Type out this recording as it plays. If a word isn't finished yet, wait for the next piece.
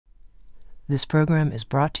This program is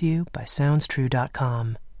brought to you by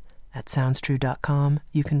SoundsTrue.com. At SoundsTrue.com,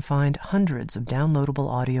 you can find hundreds of downloadable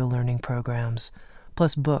audio learning programs,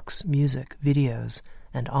 plus books, music, videos,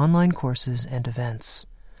 and online courses and events.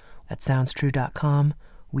 At SoundsTrue.com,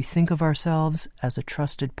 we think of ourselves as a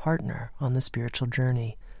trusted partner on the spiritual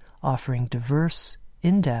journey, offering diverse,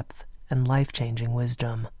 in-depth, and life-changing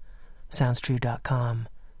wisdom. SoundsTrue.com.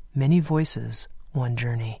 Many voices, one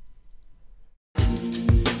journey.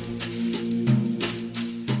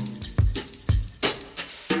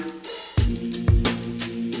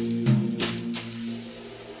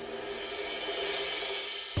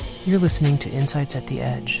 You're listening to Insights at the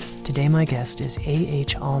Edge. Today my guest is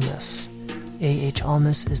A.H. Almaas. A.H.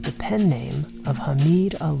 Almaas is the pen name of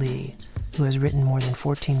Hameed Ali, who has written more than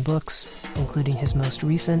 14 books, including his most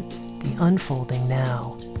recent, The Unfolding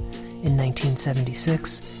Now. In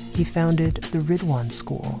 1976, he founded the Ridwan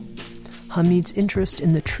School. Hameed's interest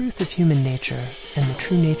in the truth of human nature and the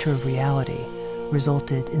true nature of reality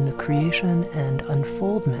resulted in the creation and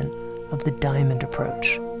unfoldment of the Diamond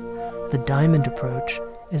Approach. The Diamond Approach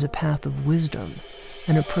is a path of wisdom,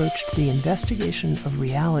 an approach to the investigation of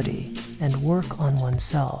reality and work on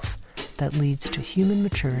oneself that leads to human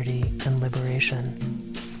maturity and liberation.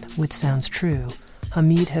 With Sounds True,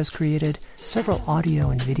 Hameed has created several audio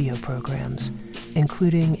and video programs,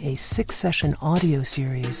 including a 6-session audio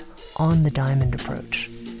series on the Diamond Approach.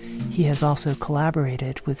 He has also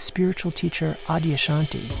collaborated with spiritual teacher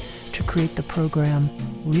Adyashanti to create the program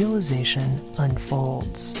Realization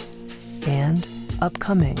Unfolds. And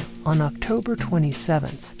upcoming on October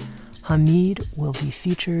 27th, Hameed will be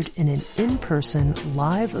featured in an in-person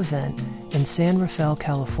live event in San Rafael,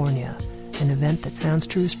 California, an event that Sounds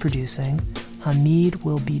True is producing. Hameed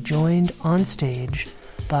will be joined on stage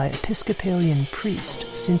by Episcopalian priest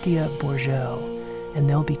Cynthia Bourgeot, and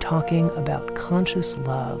they'll be talking about conscious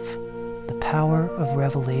love, the power of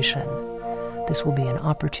revelation. This will be an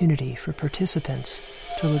opportunity for participants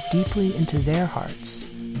to look deeply into their hearts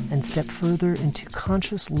and step further into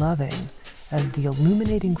conscious loving as the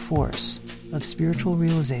illuminating force of spiritual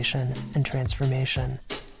realization and transformation.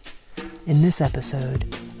 In this episode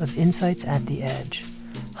of Insights at the Edge,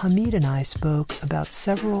 Hameed and I spoke about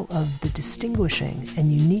several of the distinguishing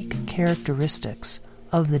and unique characteristics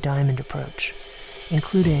of the Diamond Approach,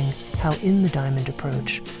 including how in the Diamond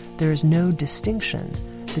Approach there is no distinction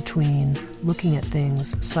between looking at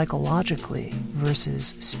things psychologically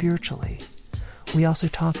versus spiritually. We also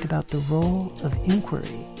talked about the role of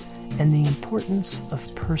inquiry and the importance of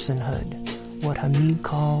personhood, what Hameed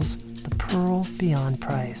calls the pearl beyond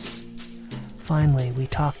price. Finally, we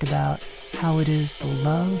talked about how it is the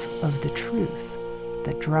love of the truth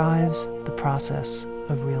that drives the process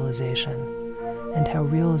of realization, and how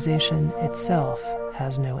realization itself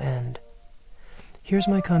has no end. Here's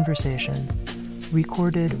my conversation,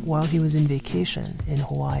 recorded while he was in vacation in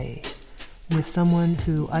Hawaii, with someone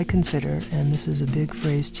who I consider, and this is a big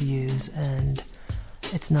phrase to use, and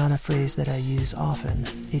it's not a phrase that I use often,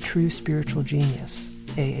 a true spiritual genius,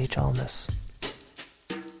 A.H. Almaas.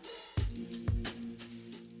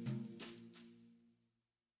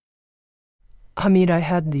 Hameed, I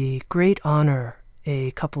had the great honor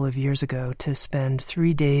a couple of years ago to spend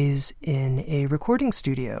 3 days in a recording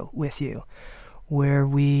studio with you, where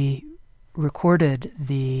we recorded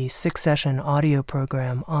the 6-session audio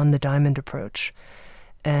program on the Diamond Approach.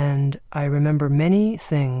 And I remember many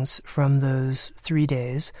things from those 3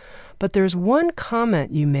 days, but there's one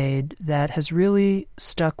comment you made that has really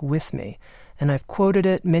stuck with me, and I've quoted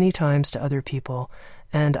it many times to other people,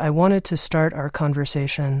 and I wanted to start our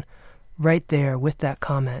conversation right there with that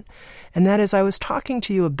comment. And that is, I was talking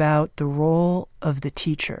to you about the role of the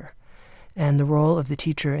teacher and the role of the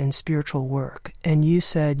teacher in spiritual work. And you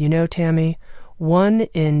said, you know, Tami, 1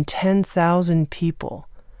 in 10,000 people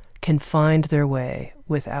can find their way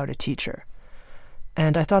without a teacher.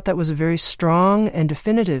 And I thought that was a very strong and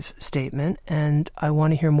definitive statement, and I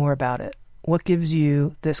want to hear more about it. What gives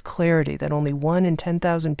you this clarity that only 1 in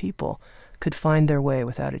 10,000 people could find their way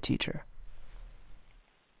without a teacher?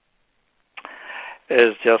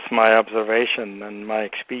 It's just my observation and my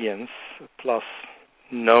experience, plus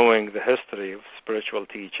knowing the history of spiritual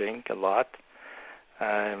teaching a lot.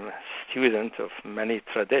 I'm a student of many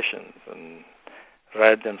traditions and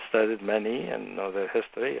read and studied many and know their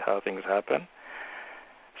history, how things happen.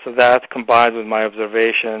 So that, combined with my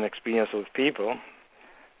observation and experience with people,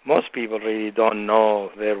 most people really don't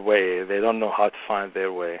know their way. They don't know how to find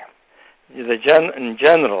their way. In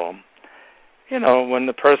general, you know, when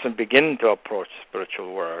the person begins to approach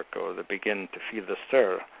spiritual work or they begin to feel the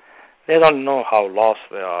stir, they don't know how lost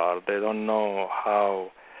they are. They don't know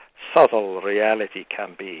how subtle reality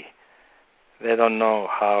can be. they don't know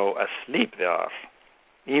how asleep they are,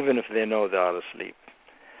 even if they know they are asleep.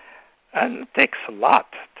 And it takes a lot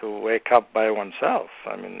to wake up by oneself.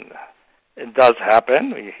 I mean, it does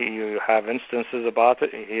happen. You have instances about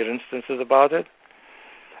it, you hear instances about it,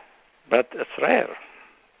 but it's rare.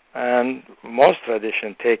 And most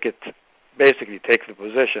traditions basically take the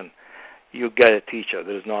position, you get a teacher,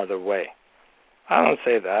 there's no other way. I don't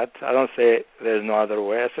say that. I don't say there's no other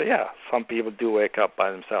way. I say, yeah, some people do wake up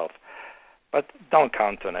by themselves, but don't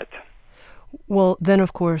count on it. Well, then,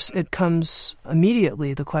 of course, it comes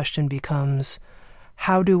immediately, the question becomes,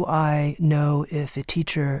 how do I know if a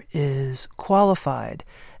teacher is qualified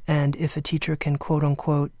and if a teacher can, quote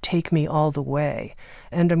unquote, take me all the way?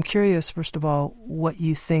 And I'm curious, first of all, what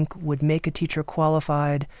you think would make a teacher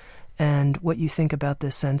qualified and what you think about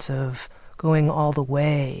this sense of going all the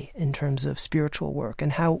way in terms of spiritual work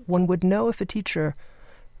and how one would know if a teacher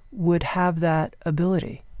would have that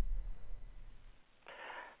ability.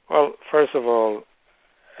 Well, first of all,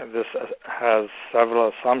 this has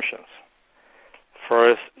several assumptions.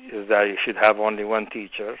 First is that you should have only one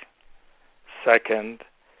teacher. Second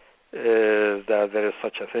is that there is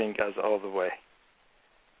such a thing as all the way.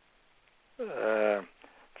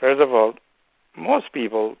 First of all, most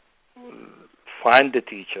people find the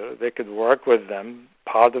teacher. They could work with them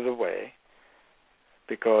part of the way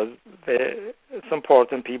because it's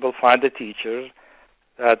important people find a teacher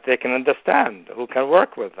that they can understand, who can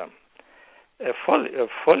work with them. A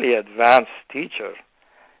fully advanced teacher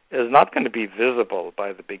is not going to be visible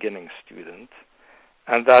by the beginning student,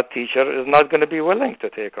 and that teacher is not going to be willing to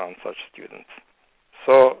take on such students.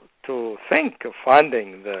 So to think of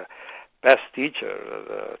finding the best teacher,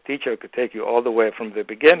 the teacher who could take you all the way from the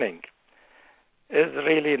beginning, is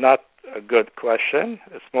really not a good question.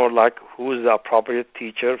 It's more like, who's the appropriate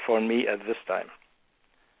teacher for me at this time,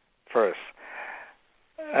 first.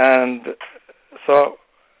 And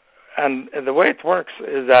the way it works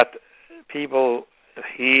is that people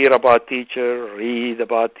hear about teachers, read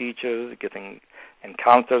about teachers,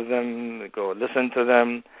 encounter them, go listen to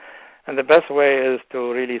them. And the best way is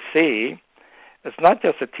to really see, it's not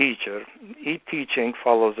just a teacher. Each teaching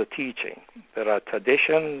follows a teaching. There are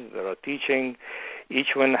traditions, there are teaching.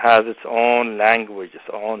 Each one has its own language, its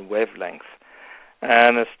own wavelength.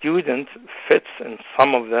 And a student fits in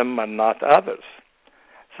some of them and not others.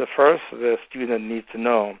 So first, the student needs to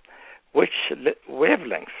know which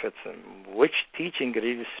wavelength fits in, which teaching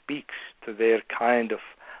really speaks to their kind of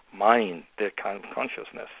mind, their kind of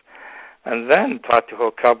consciousness. And then try to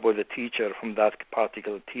hook up with a teacher from that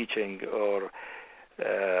particular teaching or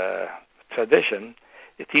tradition,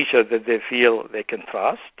 a teacher that they feel they can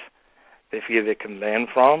trust, they feel they can learn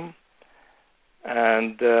from,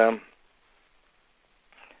 and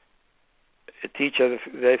a teacher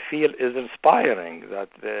they feel is inspiring, that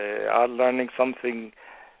they are learning something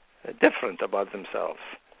different about themselves.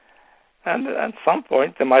 And at some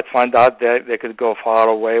point, they might find out they could go far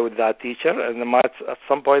away with that teacher, and at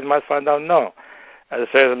some point, might find out no. At a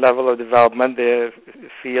certain level of development, they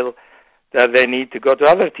feel that they need to go to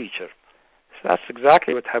other teacher. So that's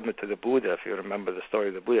exactly what happened to the Buddha. If you remember the story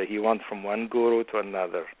of the Buddha, he went from one guru to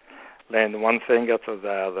another, learned one thing after the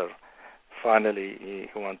other. Finally, he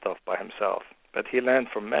went off by himself. But he learned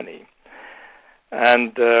from many.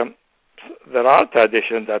 And there are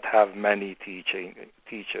traditions that have many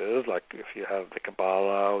teachers, like if you have the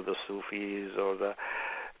Kabbalah or the Sufis or the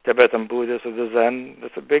Tibetan Buddhists or the Zen.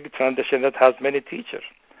 It's a big tradition that has many teachers.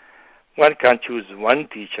 One can choose one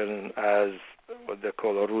teacher as what they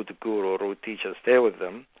call a root guru, root teacher, stay with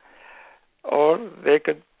them, or they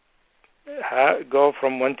could go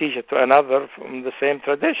from one teacher to another from the same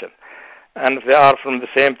tradition. And if they are from the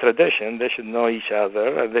same tradition, they should know each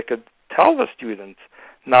other, and they could tell the students,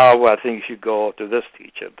 now I think you should go to this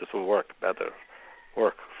teacher. This will work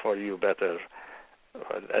for you better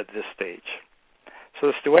at this stage. So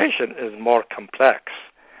the situation is more complex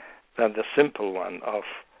than the simple one of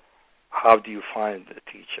how do you find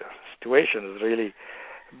a teacher. The situation is really,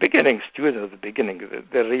 beginning students at the beginning,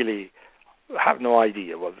 they really have no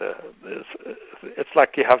idea what it's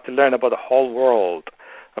like you have to learn about the whole world,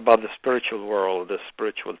 about the spiritual world, the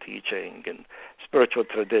spiritual teaching and spiritual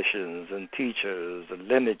traditions and teachers and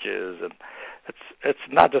lineages, and it's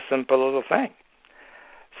not a simple little thing.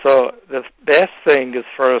 So the best thing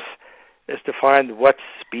is to find what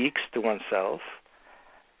speaks to oneself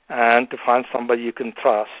and to find somebody you can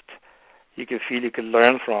trust, you can feel you can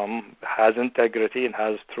learn from, has integrity and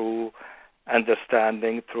has true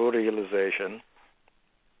understanding, true realization,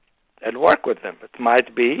 and work with them. It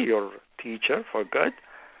might be your teacher for good.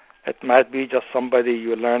 It might be just somebody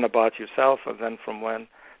you learn about yourself, and then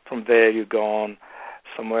from there you go on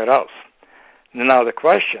somewhere else. Now the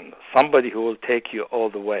question, somebody who will take you all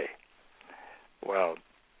the way. Well,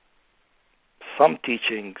 some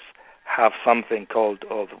teachings have something called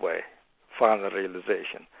all the way, final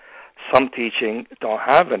realization. Some teaching don't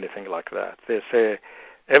have anything like that. They say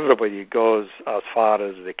everybody goes as far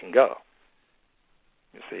as they can go,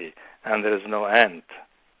 you see, and there is no end,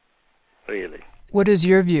 really. What is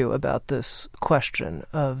your view about this question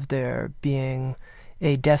of there being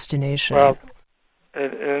a destination? Well,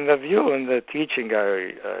 in the view, in the teaching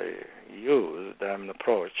I use, an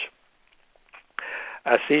approach,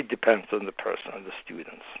 I see it depends on the person, on the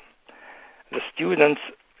students. The students,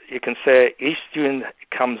 you can say each student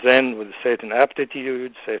comes in with a certain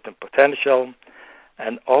aptitude, certain potential,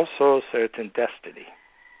 and also certain destiny,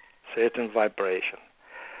 certain vibration.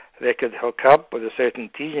 They could hook up with a certain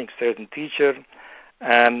teaching, certain teacher,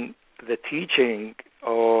 and the teaching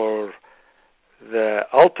or the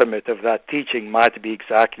ultimate of that teaching might be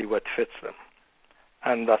exactly what fits them.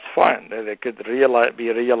 And that's fine. They could be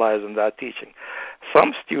realizing that teaching.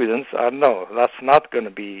 Some students are, no, that's not going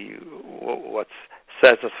to be what's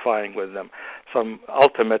satisfying with them. Some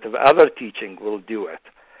ultimate of other teaching will do it.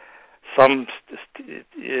 Some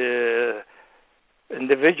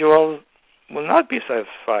individuals will not be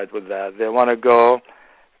satisfied with that. They want to go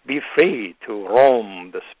be free to roam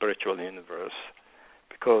the spiritual universe,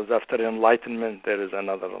 because after enlightenment, there is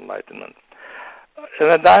another enlightenment. In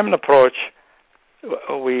the diamond approach,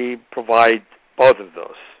 we provide both of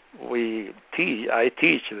those. I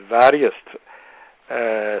teach the various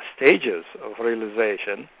stages of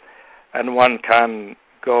realization, and one can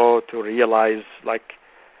go to realize, like,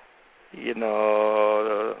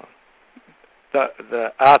 the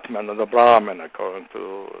Atman or the Brahman according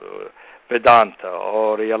to Vedanta,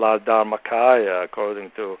 or realize Dharmakaya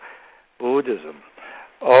according to Buddhism,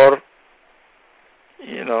 or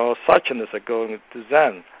suchness according to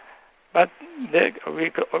Zen. But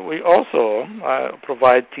we also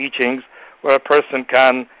provide teachings where a person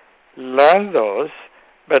can learn those,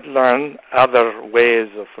 but learn other ways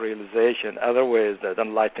of realization, other ways that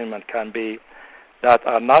enlightenment can be, that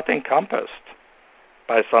are not encompassed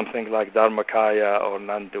by something like Dharmakaya or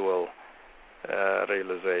non-dual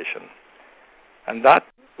realization. And that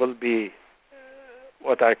will be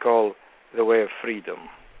what I call the way of freedom.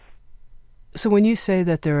 So when you say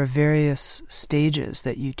that there are various stages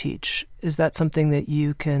that you teach, is that something that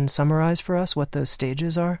you can summarize for us, what those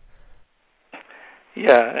stages are?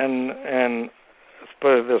 Yeah, and let's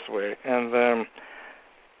put it this way. And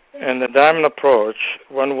in the diamond approach,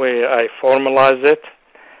 one way I formalize it,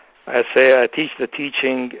 I say I teach the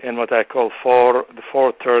teaching in what I call the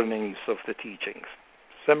four turnings of the teachings.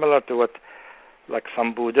 Similar to what, like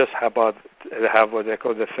some Buddhists have what they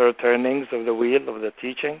call the third turnings of the wheel of the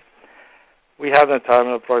teaching. We have in the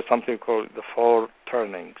diamond approach something called the four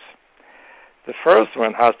turnings. The first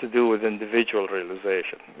one has to do with individual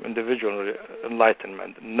realization, individual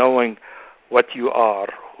enlightenment, knowing what you are,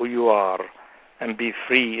 who you are, and be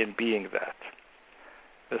free in being that.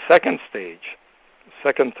 The second stage,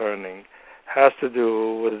 second turning, has to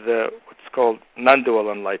do with what's called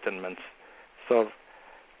non-dual enlightenment. So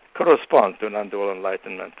corresponds to non-dual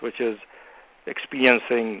enlightenment, which is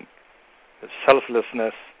experiencing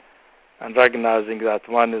selflessness and recognizing that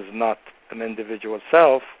one is not an individual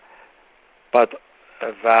self, but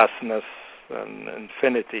a vastness and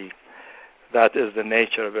infinity that is the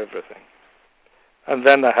nature of everything. And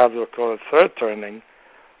then I have what's called a third turning,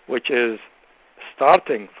 which is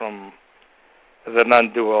starting from the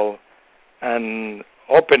non-dual and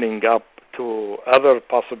opening up to other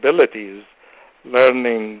possibilities,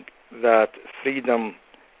 learning that freedom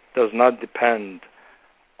does not depend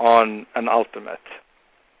on an ultimate.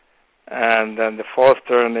 And then the fourth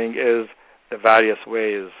turning is the various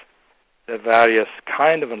ways, the various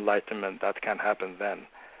kind of enlightenment that can happen then,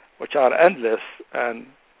 which are endless, and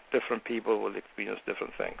different people will experience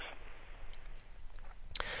different things.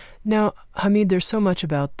 Now, Hameed, there's so much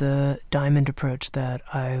about the diamond approach that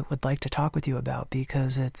I would like to talk with you about,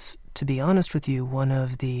 because it's, to be honest with you, one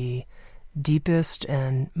of the deepest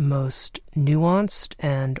and most nuanced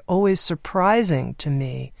and always surprising to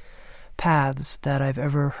me paths that I've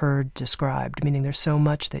ever heard described, meaning there's so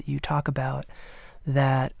much that you talk about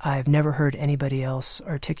that I've never heard anybody else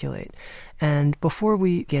articulate. And before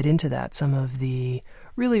we get into that, some of the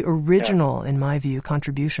really original, in my view,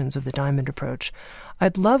 contributions of the diamond approach,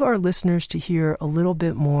 I'd love our listeners to hear a little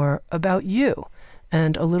bit more about you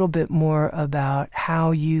and a little bit more about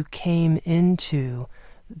how you came into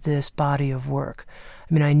this body of work.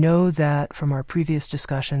 I mean, I know that from our previous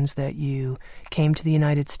discussions that you came to the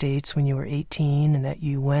United States when you were 18 and that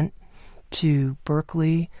you went to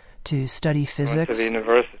Berkeley to study physics. Went to the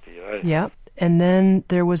university, right? Yeah. and then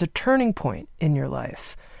there was a turning point in your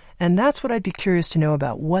life. And that's what I'd be curious to know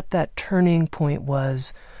about, what that turning point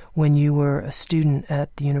was when you were a student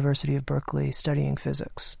at the University of Berkeley studying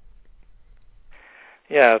physics.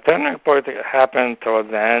 Yeah, the turning point happened toward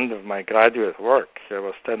the end of my graduate work. I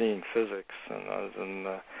was studying physics, and I was in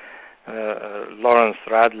Lawrence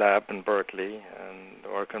Rad Lab in Berkeley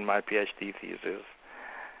and working on my PhD thesis.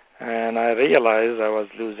 And I realized I was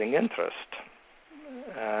losing interest.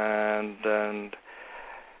 And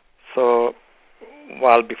so,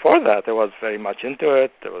 while before that I was very much into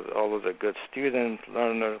it, I was always a good student,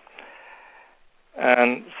 learner.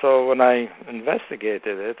 And so when I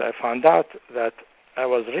investigated it, I found out that I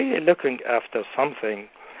was really looking after something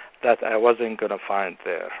that I wasn't going to find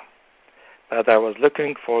there, that I was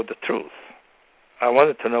looking for the truth. I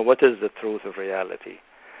wanted to know what is the truth of reality.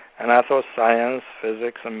 And I thought science,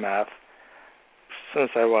 physics, and math,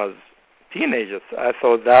 since I was a teenager, I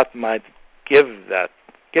thought that might give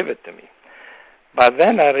it to me. But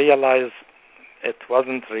then I realized it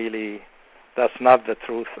wasn't really, that's not the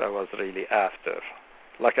truth I was really after.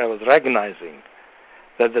 Like I was recognizing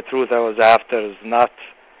that the truth I was after is not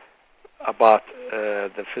about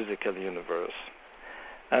the physical universe.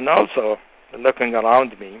 And also, looking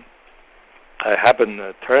around me, I happened,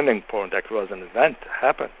 a turning point, actually was an event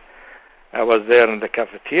happened. I was there in the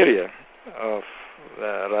cafeteria of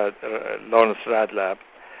the Lawrence Rad Lab,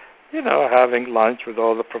 having lunch with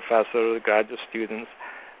all the professors, graduate students,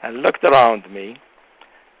 and looked around me,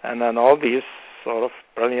 and then all these sort of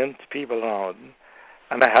brilliant people around,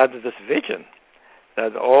 and I had this vision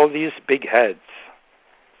that all these big heads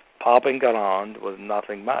popping around with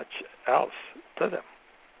nothing much else to them.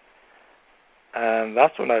 And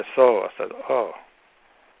that's when I saw, I said, oh,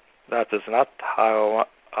 that is not how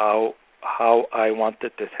I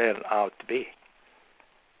wanted to turn out to be.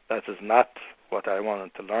 That is not what I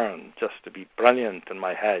wanted to learn, just to be brilliant in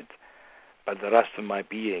my head, but the rest of my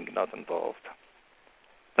being not involved.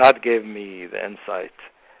 That gave me the insight.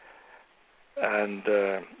 And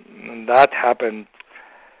that happened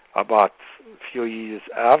about a few years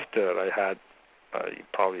after I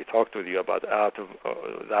probably talked with you about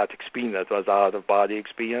that experience. That was out-of-body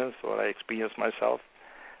experience, where I experienced myself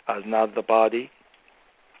as not the body.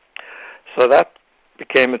 So that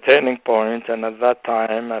became a turning point, and at that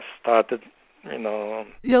time I started,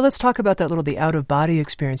 Yeah, let's talk about that little, the out-of-body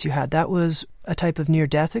experience you had. That was a type of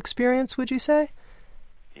near-death experience, would you say?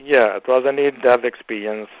 Yeah, it was a near-death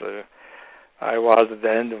experience. I was at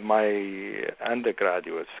the end of my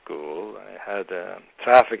undergraduate school. I had a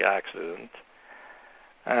traffic accident,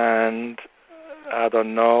 and I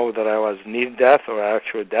don't know that I was near death or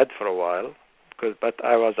actually dead for a while, but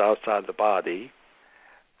I was outside the body.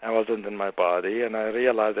 I wasn't in my body, and I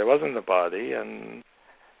realized I wasn't in the body, and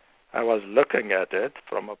I was looking at it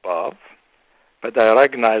from above, but I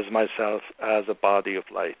recognized myself as a body of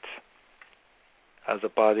light, as a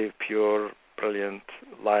body of pure, brilliant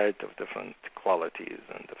light of different qualities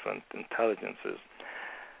and different intelligences.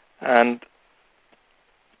 And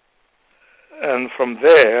from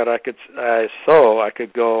there, I saw I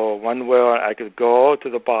could go one way, I could go to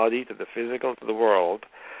the body, to the physical, to the world,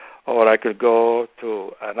 or I could go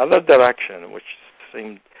to another direction, which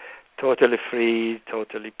seemed totally free,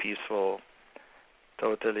 totally peaceful,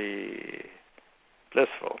 totally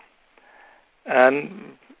blissful.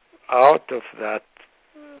 And out of that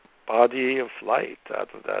body of light,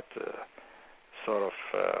 out of that sort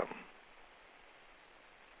of,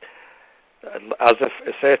 as if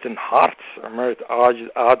a certain heart emerged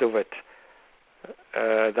out of it,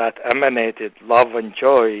 that emanated love and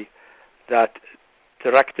joy, that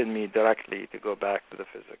directed me directly to go back to the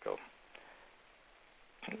physical,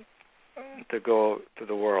 to go to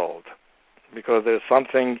the world, because there's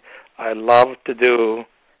something I love to do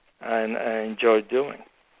and I enjoy doing,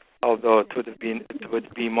 although it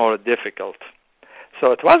would be more difficult.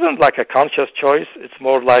 So it wasn't like a conscious choice. It's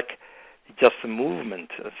more like just a movement,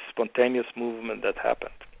 a spontaneous movement that happened.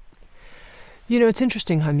 It's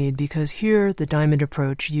interesting, Hameed, because here, the Diamond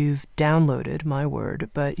Approach, you've downloaded, my word,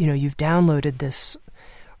 but, you've downloaded this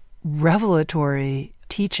revelatory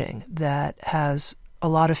teaching that has a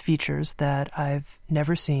lot of features that I've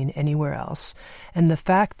never seen anywhere else. And the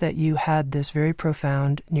fact that you had this very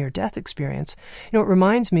profound near-death experience, it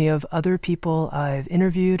reminds me of other people I've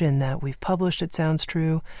interviewed and that we've published, it sounds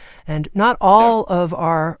true. And not all of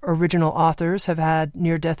our original authors have had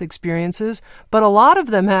near-death experiences, but a lot of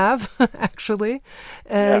them have, actually.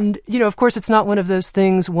 And, of course, it's not one of those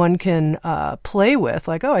things one can play with,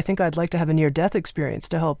 like, oh, I think I'd like to have a near-death experience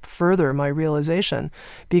to help further my realization,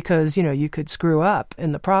 because, you could screw up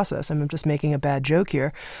in the process. I'm just making a bad joke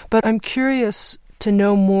here. But I'm curious to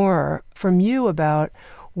know more from you about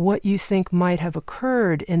what you think might have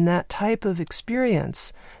occurred in that type of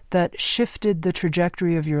experience that shifted the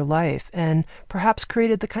trajectory of your life and perhaps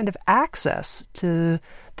created the kind of access to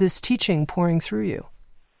this teaching pouring through you.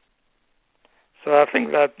 So I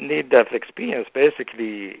think that near-death experience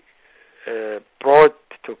basically brought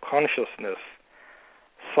to consciousness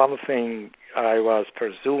something I was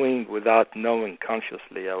pursuing without knowing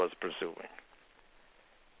consciously I was pursuing.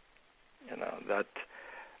 That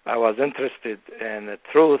I was interested in the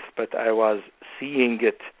truth, but I was seeing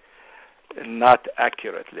it not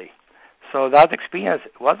accurately. So that experience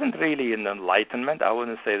wasn't really an enlightenment. I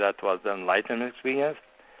wouldn't say that was the enlightenment experience.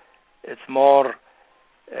 It's more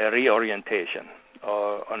a reorientation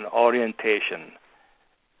or an orientation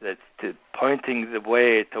that's pointing the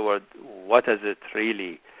way toward what is it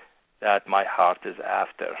really that my heart is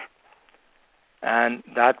after. And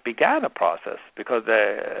that began a process because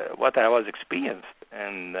what I was experienced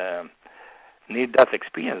in near-death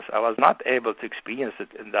experience, I was not able to experience it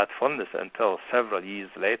in that fullness until several years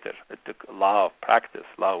later. It took a lot of practice,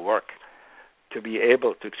 a lot of work to be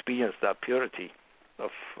able to experience that purity of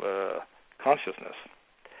consciousness.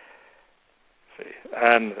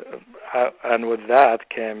 And with that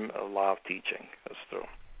came a lot of teaching. That's true.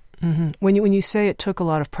 Mm-hmm. When you say it took a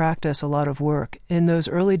lot of practice, a lot of work, in those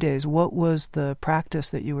early days, what was the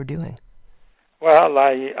practice that you were doing? Well,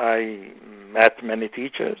 I met many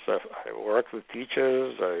teachers. I worked with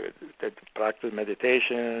teachers. I did practice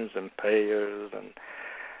meditations and prayers and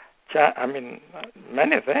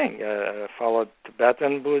many things. I followed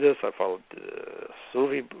Tibetan Buddhists. I followed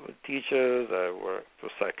Sufi teachers. I worked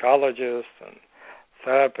with psychologists and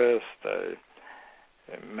therapists.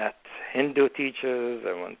 I met Hindu teachers.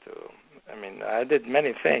 I did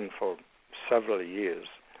many things for several years.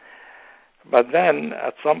 But then,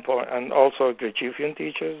 at some point, and also Gurdjieffian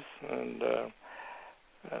teachers, and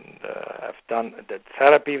I've done the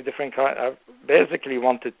therapy of different kinds. I basically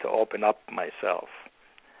wanted to open up myself.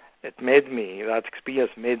 That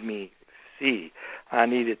experience made me see I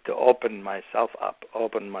needed to open myself up,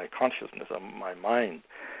 open my consciousness and my mind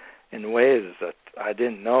in ways that I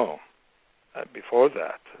didn't know before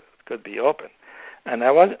that it could be open. I'm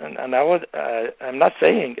not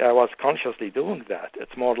saying I was consciously doing that.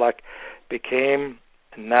 It's more like became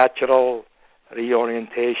a natural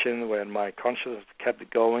reorientation where my consciousness kept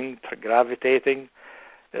going, gravitating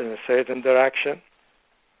in a certain direction.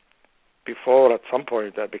 Before, at some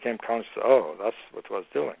point, I became conscious, that's what I was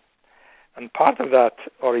doing. And part of that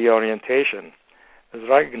reorientation is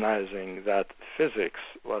recognizing that physics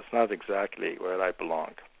was not exactly where I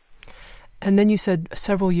belonged. And then you said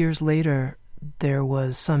several years later, there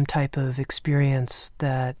was some type of experience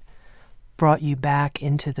that brought you back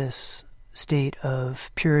into this state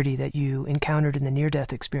of purity that you encountered in the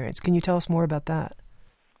near-death experience. Can you tell us more about that?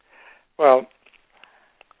 Well,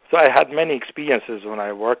 so I had many experiences when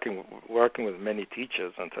I working with many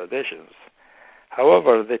teachers and traditions.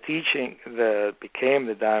 However, the teaching that became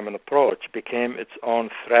the Diamond Approach became its own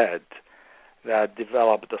thread that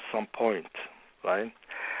developed at some point, right?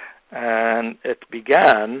 And it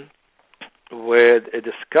began with a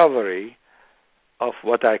discovery of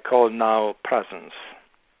what I call now presence,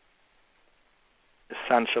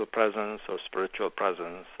 essential presence or spiritual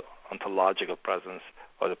presence, or ontological presence,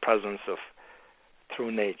 or the presence of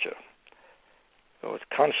true nature. So it's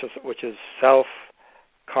conscious, which is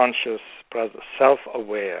self-conscious,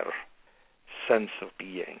 self-aware sense of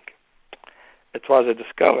being. It was a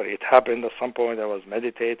discovery. It happened at some point. I was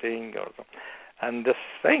meditating, and this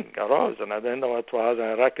thing arose, and I didn't know what it was. And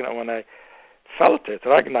I reckon when I felt it,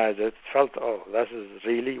 recognized it, felt, this is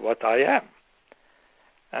really what I am.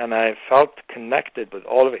 And I felt connected with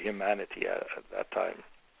all of humanity at that time.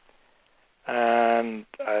 And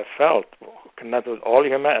I felt connected with all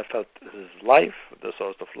humanity. I felt this is life, the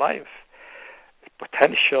source of life,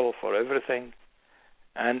 potential for everything.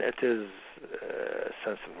 And it is a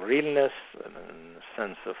sense of realness and a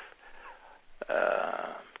sense of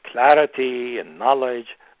clarity and knowledge.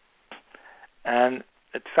 And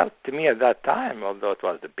it felt to me at that time, although it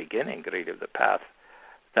was the beginning really of the path,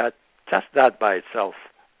 that just that by itself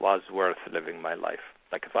was worth living my life.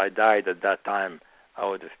 Like if I died at that time, I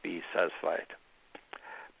would be satisfied.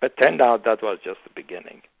 But turned out that was just the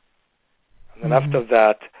beginning. And then after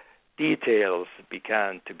that, details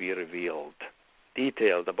began to be revealed.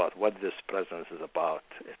 Detailed about what this presence is about,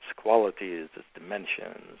 its qualities, its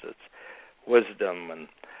dimensions, its wisdom. And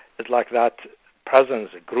it's like that presence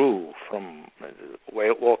grew from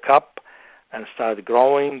where it woke up and started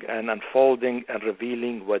growing and unfolding and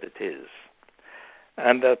revealing what it is.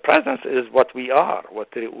 And the presence is what we are,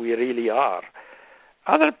 what we really are.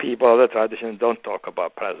 Other people, other traditions don't talk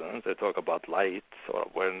about presence. They talk about light or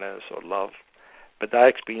awareness or love. But I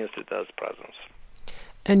experienced it as presence.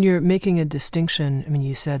 And you're making a distinction. I mean,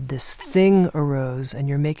 you said this thing arose, and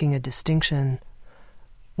you're making a distinction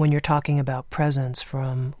when you're talking about presence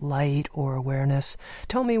from light or awareness.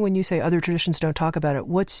 Tell me, when you say other traditions don't talk about it,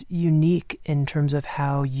 what's unique in terms of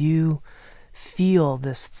how you feel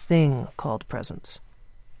this thing called presence?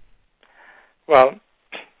 Well,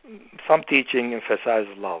 some teaching emphasize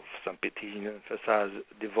love, some teaching emphasize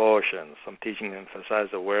devotion, some teaching emphasize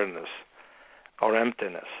awareness or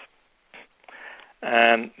emptiness.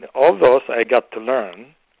 And all those I got to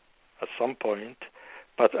learn at some point,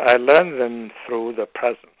 but I learned them through the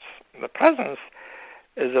presence. The presence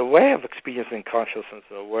is a way of experiencing consciousness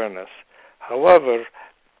and awareness. However,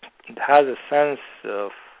 it has a sense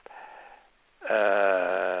of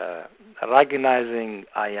recognizing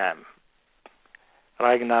I am,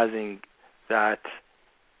 recognizing that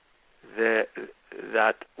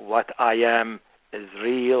that what I am is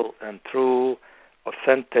real and true,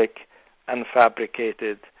 authentic,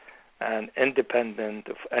 unfabricated, and independent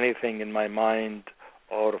of anything in my mind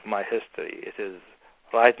or of my history. It is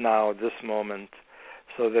right now, this moment.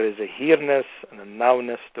 So there is a here-ness and a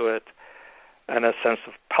now-ness to it, and a sense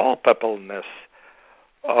of palpableness,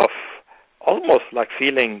 of almost like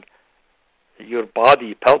feeling your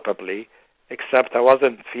body palpably, except I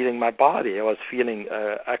wasn't feeling my body. I was feeling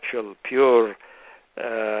actual pure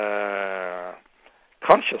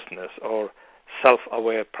consciousness or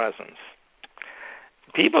self-aware presence.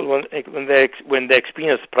 People, when they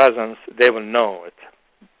experience presence, they will know it.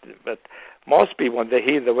 But most people, when they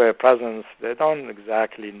hear the word presence, they don't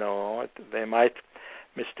exactly know it. They might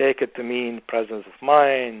mistake it to mean presence of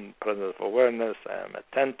mind, presence of awareness. I am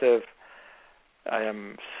attentive. I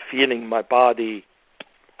am feeling my body.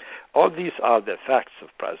 All these are the effects of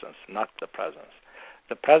presence, not the presence.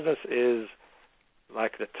 The presence is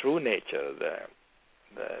like the true nature,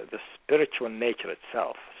 the spiritual nature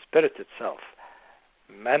itself, spirit itself,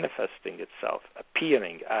 manifesting itself,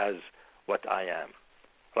 appearing as what I am,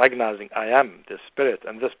 recognizing I am the spirit,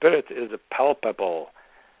 and the spirit is a palpable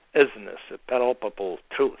isness, a palpable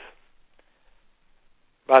truth.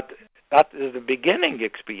 But that is the beginning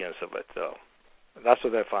experience of it, though. That's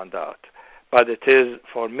what I found out. But it is,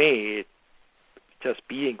 for me, just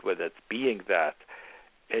being with it, being that.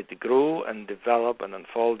 It grew and developed and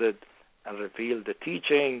unfolded and revealed the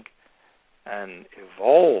teaching and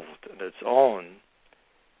evolved on its own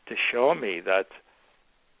to show me that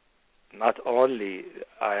not only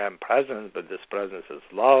I am present, but this presence is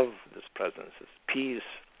love, this presence is peace,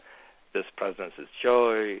 this presence is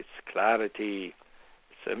joy, it's clarity,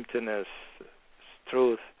 it's emptiness, it's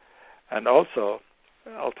truth, and also,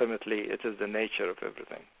 ultimately, it is the nature of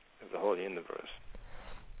everything, of the whole universe.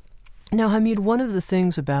 Now, Hameed, one of the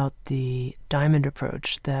things about the diamond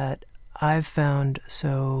approach that I've found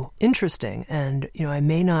so interesting, and I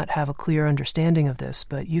may not have a clear understanding of this,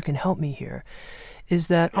 but you can help me here, is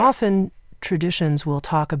that often traditions will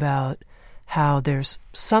talk about how there's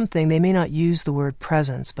something, they may not use the word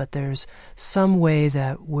presence, but there's some way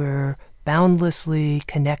that we're boundlessly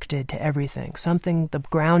connected to everything, something, the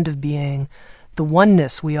ground of being, the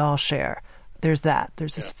oneness we all share. There's that.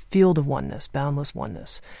 There's this field of oneness, boundless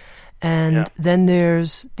oneness. And then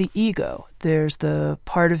there's the ego. There's the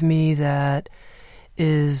part of me that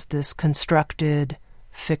is this constructed,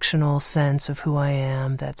 fictional sense of who I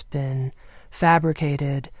am that's been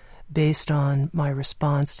fabricated based on my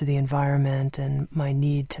response to the environment and my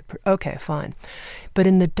need to... Okay, fine. But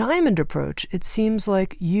in the diamond approach, it seems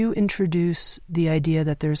like you introduce the idea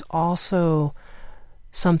that there's also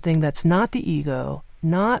something that's not the ego,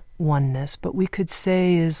 not oneness, but we could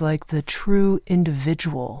say is like the true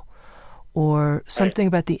individual, or something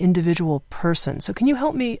about the individual person. So can you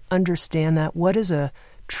help me understand that? What is a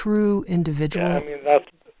true individual? Yeah, I mean, that's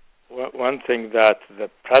one thing that the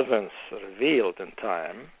presence revealed in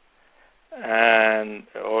time and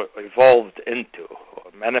or evolved into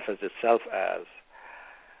or manifests itself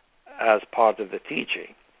as part of the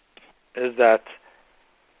teaching is that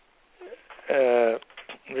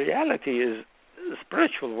reality is the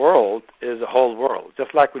spiritual world is a whole world.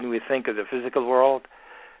 Just like when we think of the physical world,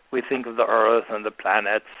 we think of the Earth and the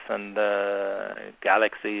planets and the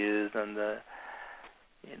galaxies and the,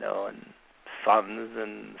 and suns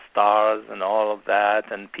and stars and all of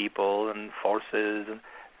that and people and forces. And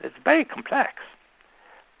it's very complex.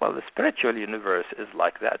 Well, the spiritual universe is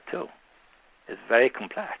like that too. It's very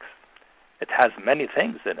complex. It has many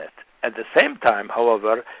things in it. At the same time,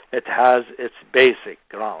 however, it has its basic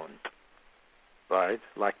ground, right?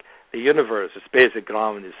 Like the universe, its basic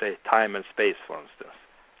ground is, say, time and space, for instance,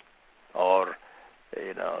 or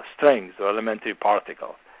strings or elementary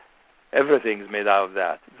particles. Everything's made out of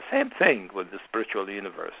that. The same thing with the spiritual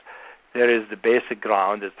universe. There is the basic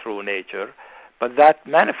ground, the true nature, but that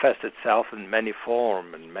manifests itself in many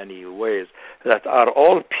forms, in many ways, that are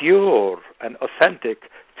all pure and authentic,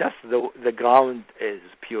 just the ground is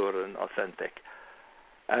pure and authentic.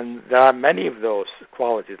 And there are many of those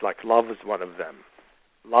qualities, like love is one of them.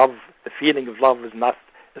 Love, the feeling of love is not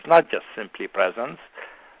just simply presence.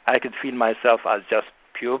 I could feel myself as just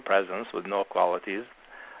pure presence with no qualities,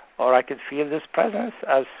 or I could feel this presence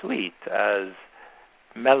as sweet, as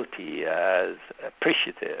melty, as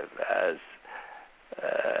appreciative, as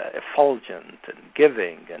effulgent and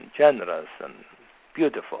giving and generous and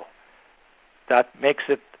beautiful. That makes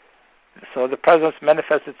it, so the presence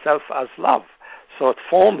manifests itself as love. So it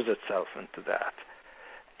forms itself into that.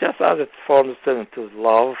 Just as it forms into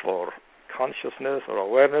love or consciousness or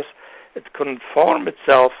awareness, it can form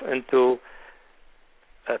itself into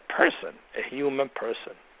a person, a human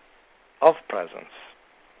person of presence.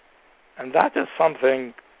 And that is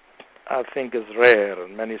something I think is rare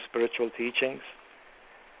in many spiritual teachings.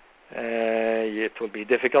 It will be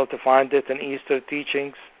difficult to find it in Eastern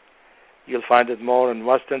teachings. You'll find it more in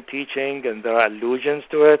Western teaching, and there are allusions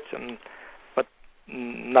to it, but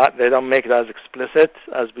they don't make it as explicit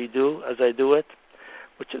as I do it.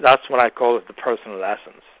 That's what I call it, the personal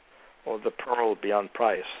essence, or the pearl beyond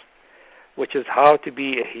price, which is how to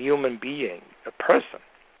be a human being, a person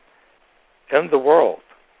in the world,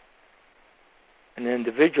 an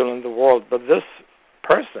individual in the world, but this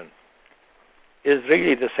person is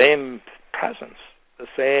really the same presence, the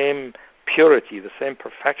same purity, the same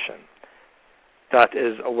perfection. That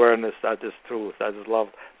is awareness, that is truth, that is love,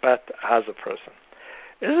 but as a person.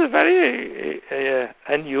 It is a very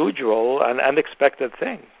unusual and unexpected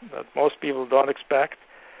thing that most people don't expect.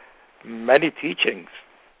 Many teachings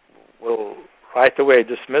will right away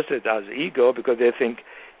dismiss it as ego because they think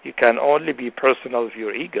you can only be personal with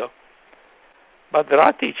your ego. But there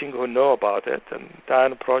are teachings who know about it, and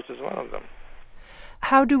that approach is one of them.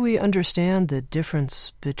 How do we understand the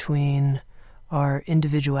difference between our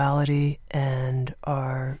individuality and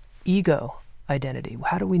our ego identity?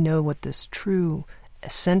 How do we know what this true,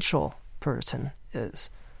 essential person is?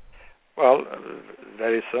 Well,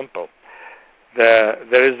 very simple. There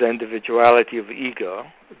is the individuality of ego.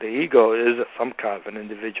 The ego is some kind of an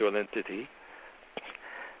individual entity.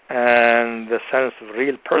 And the sense of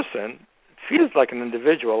real person, it feels like an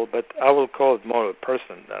individual, but I will call it more a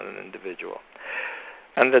person than an individual.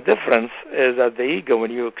 And the difference is that the ego,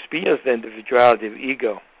 when you experience the individuality of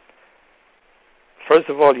ego, first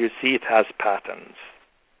of all, you see it has patterns.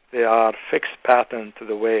 They are fixed patterns to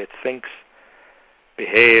the way it thinks,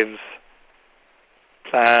 behaves,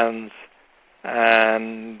 plans,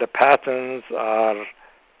 and the patterns are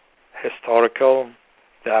historical.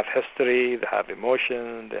 They have history, they have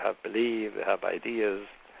emotion, they have belief, they have ideas.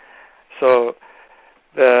 So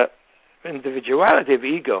the individuality of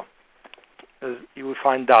ego, you will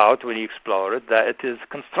find out when you explore it, that it is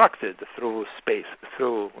constructed through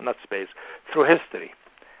through history,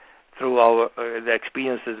 through the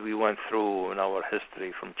experiences we went through in our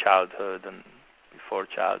history from childhood and before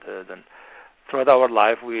childhood, and throughout our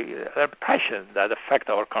life, there are passions that affect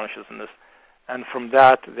our consciousness, and from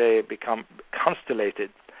that they become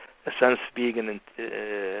constellated, a sense of being an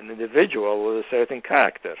individual with a certain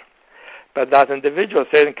character. But that individual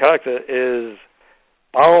certain character is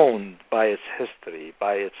bound by its history,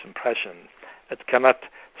 by its impression. It cannot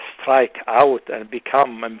strike out and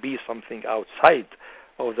become and be something outside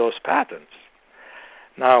of those patterns.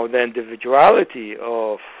 Now, the individuality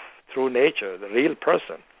of true nature, the real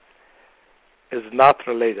person, is not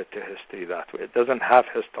related to history that way. It doesn't have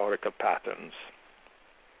historical patterns.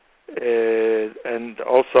 And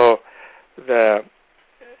also, the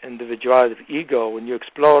individuality of ego, when you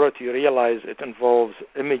explore it, you realize it involves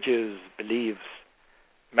images, beliefs,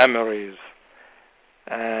 memories,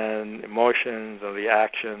 and emotions and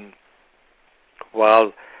reactions,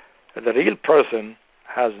 while the real person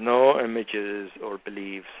has no images or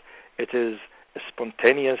beliefs. It is a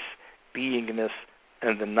spontaneous beingness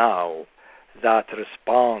in the now that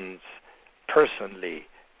responds personally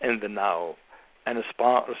in the now and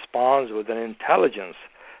responds with an intelligence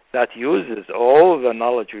that uses all the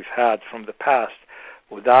knowledge we've had from the past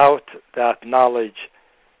without that knowledge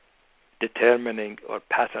determining or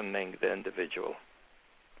patterning the individual.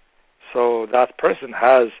 So that person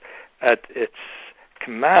has at its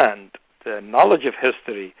command the knowledge of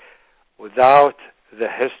history without the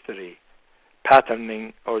history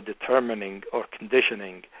patterning or determining or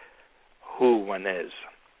conditioning who one is.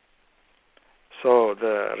 So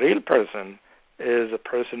the real person is a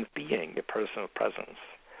person of being, a person of presence.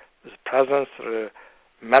 This presence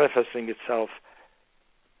manifesting itself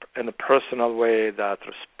in a personal way that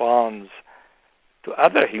responds to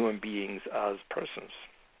other human beings as persons.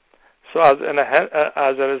 So as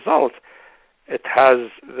a result, it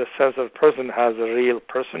has the sense of person has a real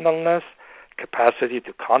personalness, capacity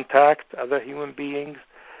to contact other human beings,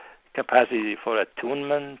 capacity for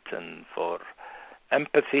attunement and for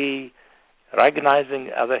empathy,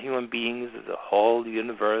 recognizing other human beings as a whole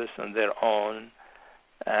universe on their own,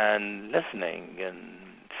 and listening and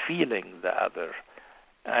feeling the other,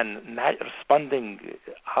 and not responding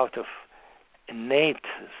out of innate,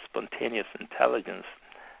 spontaneous intelligence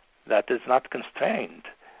that is not constrained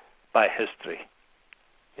by history,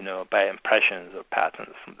 by impressions or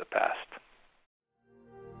patterns from the past.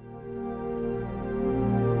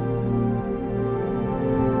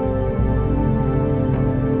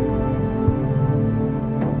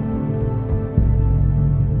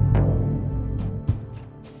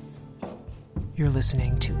 You're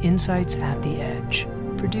listening to Insights at the Edge,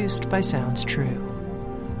 produced by Sounds True.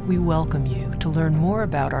 We welcome you to learn more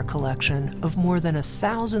about our collection of more than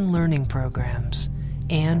 1,000 learning programs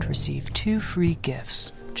and receive 2 free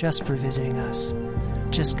gifts just for visiting us.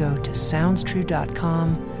 Just go to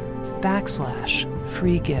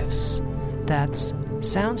SoundsTrue.com/free gifts. That's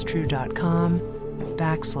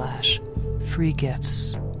SoundsTrue.com/free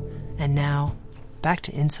gifts. And now, back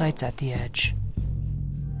to Insights at the Edge.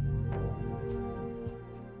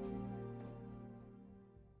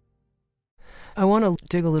 I want to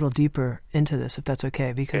dig a little deeper into this, if that's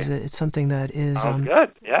okay, because it's something that is...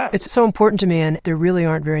 good, yeah. It's so important to me, and there really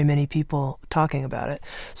aren't very many people talking about it.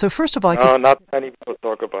 So first of all... not many people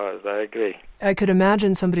talk about it, I agree. I could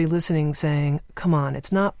imagine somebody listening saying, come on,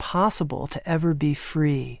 it's not possible to ever be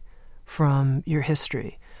free from your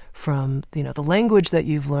history, from the language that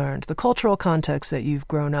you've learned, the cultural context that you've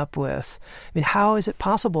grown up with. I mean, how is it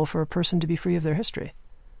possible for a person to be free of their history?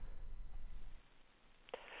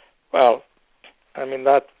 Well, I mean,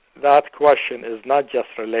 that question is not just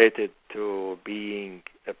related to being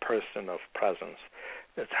a person of presence.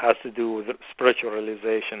 It has to do with spiritual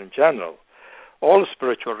realization in general. All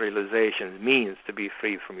spiritual realization means to be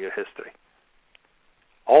free from your history.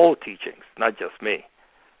 All teachings, not just me.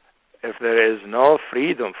 If there is no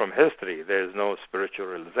freedom from history, there is no spiritual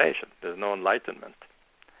realization. There's no enlightenment.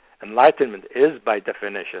 Enlightenment is, by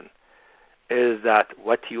definition, is that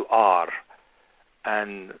what you are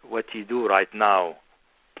and what you do right now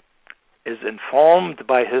is informed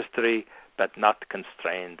by history, but not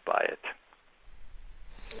constrained by it.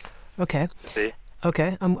 Okay. See?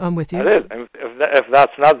 Okay, I'm with you. It is. If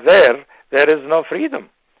that's not there, there is no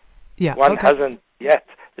freedom. Yeah. One hasn't yet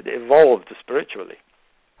evolved spiritually.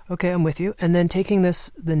 Okay, I'm with you. And then taking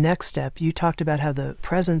this the next step, you talked about how the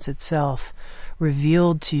presence itself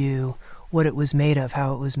revealed to you what it was made of,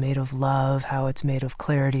 how it was made of love, how it's made of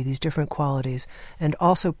clarity, these different qualities, and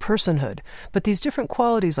also personhood. But these different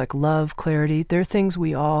qualities like love, clarity, they're things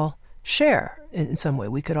we all share in some way.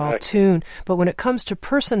 We could all tune. But when it comes to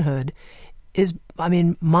personhood,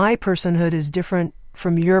 my personhood is different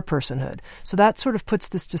from your personhood. So that sort of puts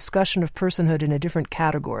this discussion of personhood in a different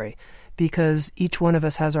category because each one of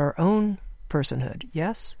us has our own personhood,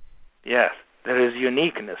 yes? Yes, there is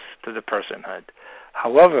uniqueness to the personhood.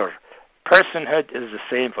 However, personhood is the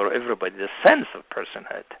same for everybody, the sense of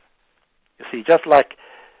personhood. You see, just like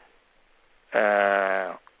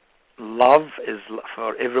love is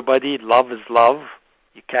for everybody, love is love.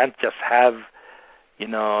 You can't just have,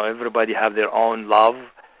 everybody have their own love.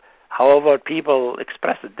 However, people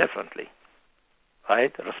express it differently,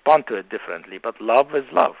 right? Respond to it differently, but love is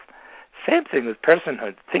love. Same thing with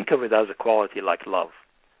personhood. Think of it as a quality like love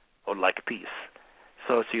or like peace.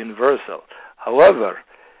 So it's universal. However,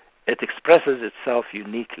 it expresses itself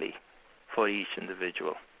uniquely for each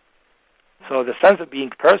individual. So the sense of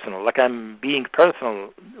being personal, like I'm being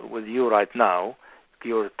personal with you right now,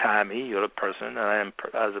 you're Tami, you're a person, and I am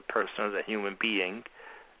as a person, as a human being,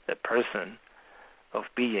 a person of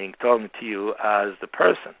being, talking to you as the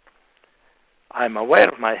person. I'm aware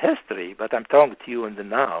of my history, but I'm talking to you in the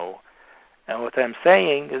now, and what I'm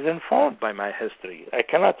saying is informed by my history. I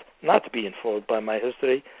cannot not be informed by my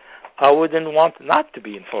history. I wouldn't want not to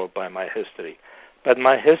be informed by my history. But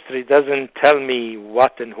my history doesn't tell me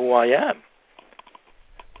what and who I am.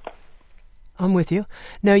 I'm with you.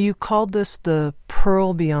 Now, you called this the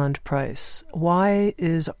pearl beyond price. Why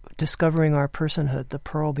is discovering our personhood the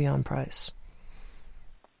pearl beyond price?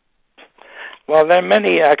 Well, there are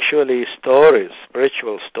many actually stories,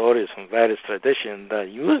 spiritual stories from various traditions that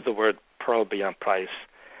use the word pearl beyond price.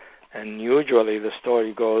 And usually the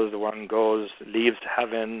story goes, the one goes, leaves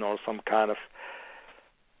heaven or some kind of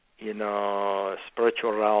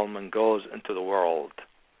spiritual realm and goes into the world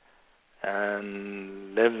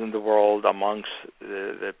and lives in the world amongst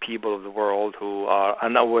the people of the world who are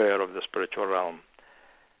unaware of the spiritual realm,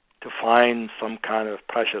 to find some kind of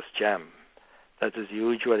precious gem that is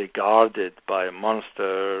usually guarded by a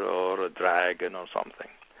monster or a dragon or something.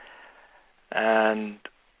 And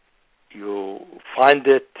you find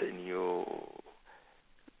it and you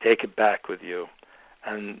take it back with you,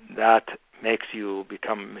 and that makes you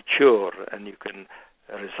become mature, and you can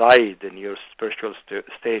reside in your spiritual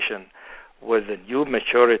station with a new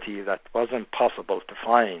maturity that wasn't possible to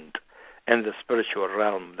find in the spiritual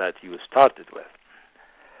realm that you started with.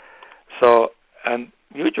 So, and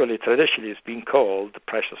usually, traditionally, it's been called the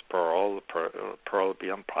precious pearl, pearl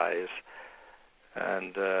beyond price,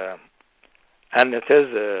 and it is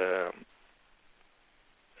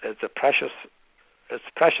it's a precious. It's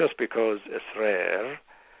precious because it's rare.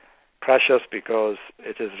 Precious because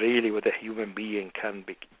it is really what a human being can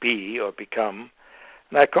be or become.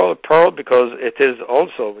 And I call it pearl because it is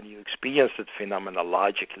also, when you experience it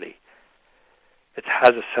phenomenologically, it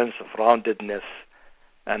has a sense of roundedness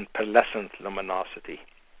and pearlescent luminosity.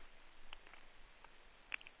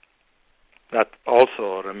 That's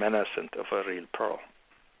also reminiscent of a real pearl,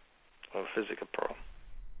 or a physical pearl.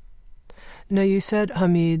 Now, you said,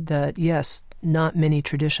 Hameed, that yes, not many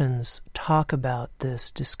traditions talk about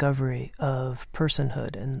this discovery of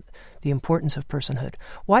personhood and the importance of personhood.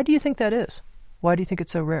 Why do you think that is? Why do you think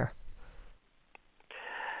it's so rare?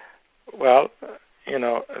 Well,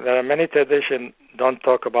 there are many traditions don't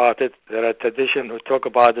talk about it. There are traditions who talk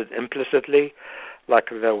about it implicitly. Like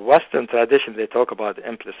the Western tradition, they talk about it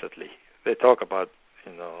implicitly. They talk about,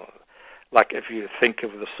 like if you think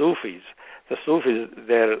of the Sufis,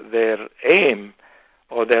 their aim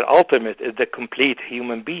or their ultimate is the complete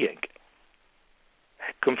human being.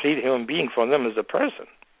 Complete human being for them is a person.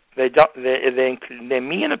 They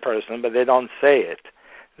mean a person, but they don't say it.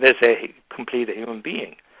 They say complete human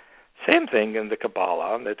being. Same thing in the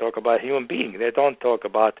Kabbalah. They talk about human being. They don't talk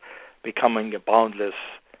about becoming a boundless,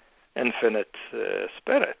 infinite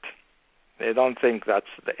spirit. They don't think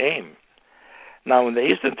that's the aim. Now, in the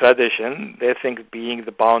Eastern tradition, they think being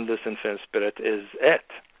the boundless, infinite spirit is it.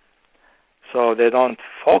 So they don't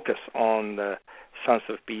focus on the sense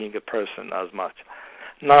of being a person as much.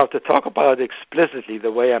 Now, to talk about it explicitly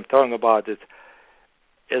the way I'm talking about it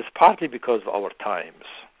is partly because of our times.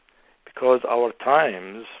 Because our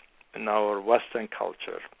times in our Western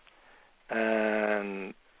culture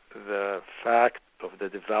and the fact of the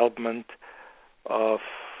development of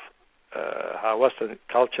how Western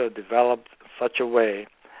culture developed in such a way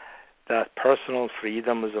that personal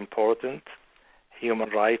freedom is important, human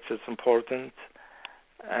rights is important,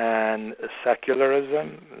 and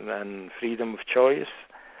secularism and freedom of choice.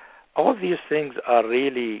 All these things are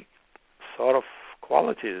really sort of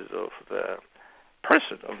qualities of the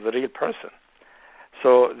person, of the real person.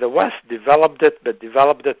 So the West developed it, but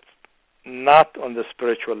developed it not on the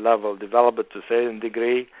spiritual level, developed it to a certain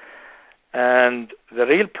degree. And the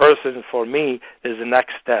real person, for me, is the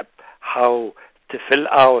next step, how to fill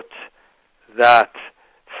out that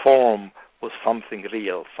form with something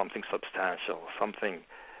real, something substantial, something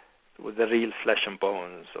with the real flesh and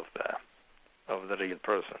bones of the real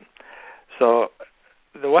person. So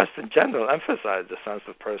the West in general emphasized the sense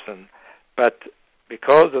of person, but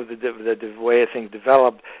because of the way things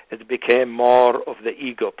developed, it became more of the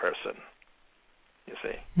ego person, you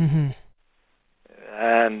see. Mm-hmm.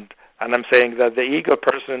 And I'm saying that the ego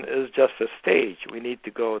person is just a stage. We need to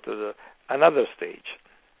go to another stage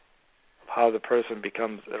of how the person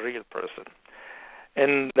becomes a real person.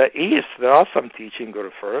 In the East, there are some teaching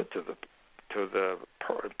referred to the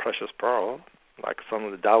precious pearl, like some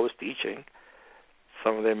of the Taoist teaching,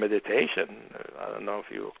 some of their meditation. I don't know if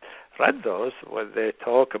you read those, where they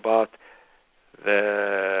talk about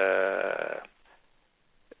the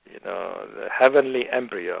heavenly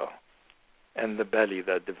embryo in the belly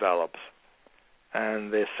that develops,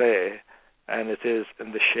 and they say, and it is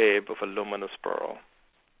in the shape of a luminous pearl.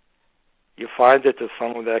 You find it in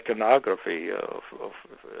some of the iconography of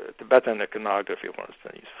Tibetan iconography, for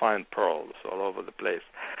instance. You find pearls all over the place.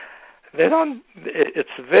 It's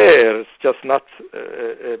there, it's just not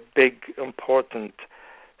a big, important,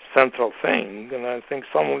 central thing, and I think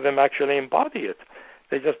some of them actually embody it.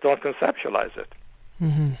 They just don't conceptualize it.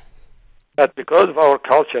 Mm-hmm. But because of our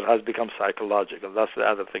culture has become psychological, that's the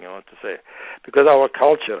other thing I want to say. Because our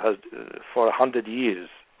culture has, for 100 years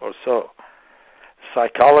or so,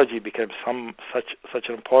 psychology became such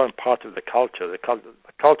an important part of the culture. The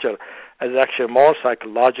culture is actually more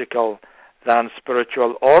psychological than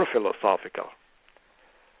spiritual or philosophical.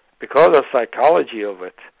 Because of psychology of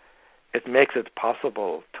it, it makes it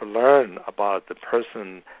possible to learn about the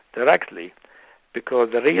person directly, because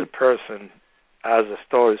the real person, as the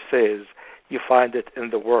story says, you find it in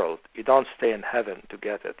the world. You don't stay in heaven to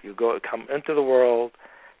get it. You come into the world,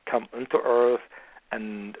 come into earth,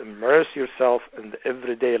 and immerse yourself in the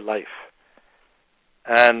everyday life.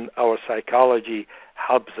 And our psychology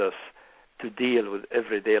helps us to deal with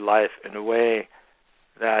everyday life in a way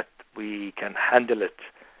that we can handle it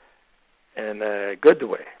in a good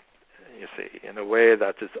way, you see, in a way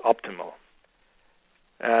that is optimal.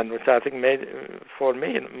 And which I think made, for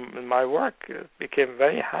me, in my work, it became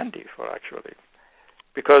very handy for actually.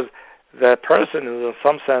 Because the person is in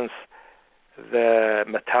some sense the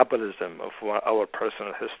metabolism of our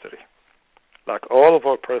personal history. Like all of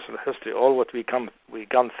our personal history, all what we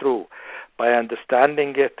gone through, by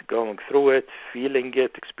understanding it, going through it, feeling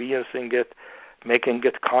it, experiencing it, making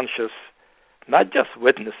it conscious, not just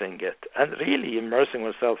witnessing it, and really immersing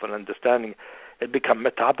oneself in understanding, it become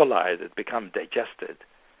metabolized, it become digested.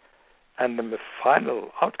 And the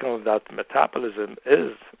final outcome of that metabolism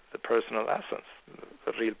is the personal essence,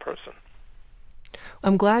 the real person.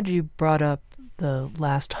 I'm glad you brought up the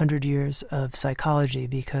last 100 years of psychology,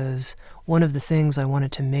 because one of the things I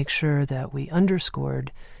wanted to make sure that we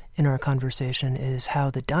underscored in our conversation is how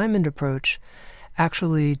the diamond approach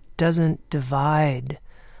actually doesn't divide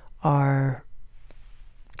our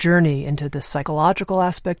journey into the psychological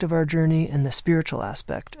aspect of our journey and the spiritual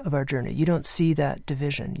aspect of our journey. You don't see that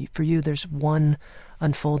division. For you, there's one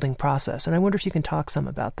unfolding process. And I wonder if you can talk some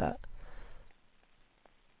about that.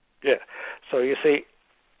 Yeah. So you see,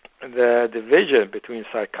 the division between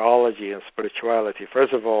psychology and spirituality,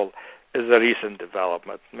 first of all, is a recent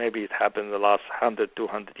development. Maybe it happened in the last 100,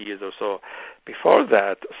 200 years or so. Before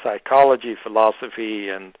that, psychology, philosophy,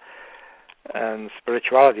 and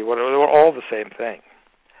spirituality were all the same thing.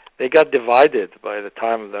 They got divided by the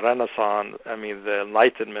time of the Renaissance, the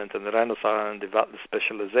Enlightenment and the Renaissance, and the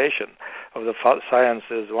specialization of the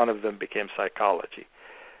sciences. One of them became psychology.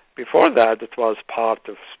 Before that, it was part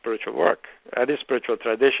of spiritual work. Any spiritual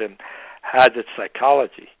tradition had its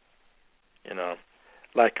psychology,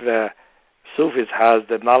 like the Sufis has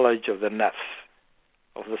the knowledge of the nafs,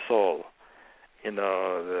 of the soul.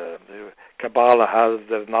 The Kabbalah has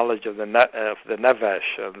the knowledge of the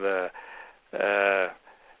nefesh, and the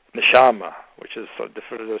neshama, which is the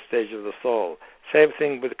further stage of the soul. Same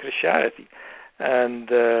thing with Christianity. And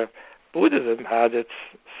Buddhism had its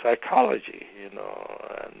psychology, and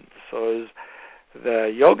so is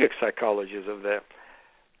the yogic psychologies of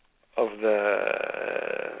the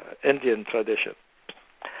Indian tradition.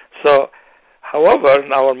 So, however,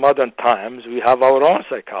 in our modern times, we have our own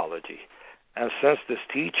psychology. And since this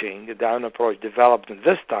teaching, the Down approach, developed in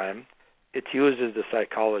this time, it uses the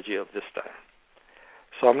psychology of this time.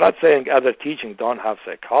 So I'm not saying other teachings don't have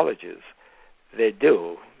psychologies. They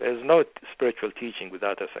do. There's no spiritual teaching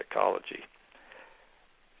without a psychology.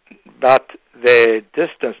 But the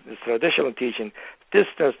traditional teaching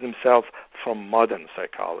distance themselves from modern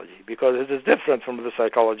psychology because it is different from the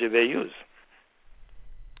psychology they use.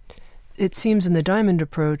 It seems in the diamond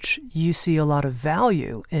approach, you see a lot of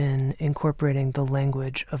value in incorporating the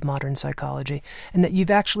language of modern psychology, and that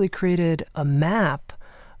you've actually created a map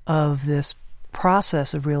of this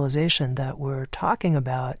process of realization that we're talking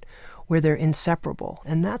about where they're inseparable.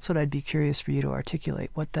 And that's what I'd be curious for you to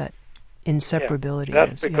articulate, what that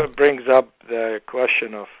inseparability is. That brings up the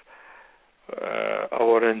question of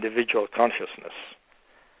our individual consciousness,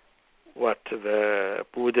 what the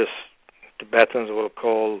Buddhist Tibetans will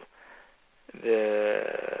call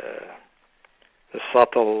the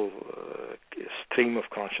subtle stream of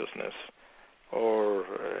consciousness, or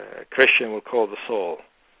Christian will call the soul.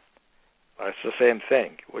 It's the same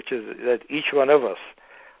thing, which is that each one of us,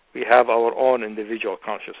 we have our own individual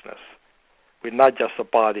consciousness. We're not just a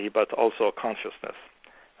body, but also a consciousness.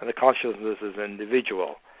 And the consciousness is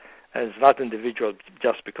individual. And it's not individual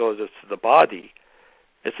just because it's the body.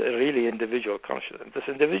 It's a really individual consciousness. This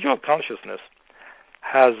individual consciousness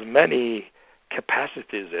has many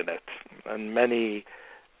capacities in it and many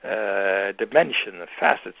dimensions and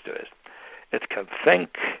facets to it. It can think,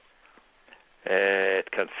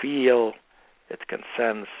 it can feel, it can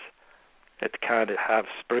sense, it can have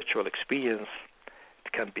spiritual experience,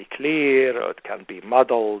 it can be clear or it can be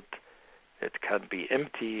muddled, it can be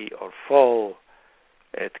empty or full,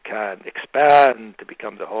 it can expand to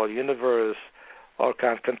become the whole universe, or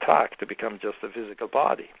can contract to become just a physical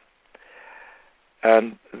body.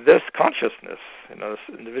 And this consciousnness,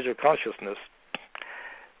 this individual consciousness,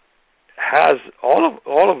 has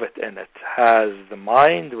all of it in it. Has the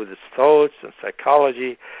mind with its thoughts and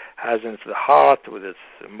psychology, has into the heart with its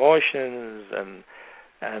emotions and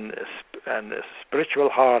and the spiritual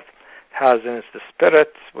heart has in it the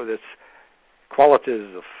spirit with its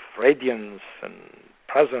qualities of radiance and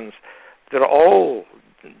presence. They're all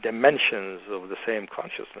dimensions of the same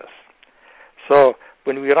consciousness. So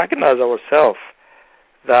when we recognize ourselves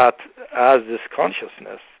that as this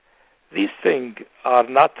consciousness, these things are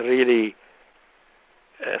not really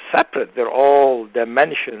separate. They're all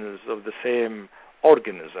dimensions of the same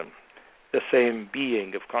organism, the same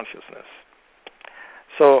being of consciousness.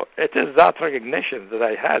 So it is that recognition that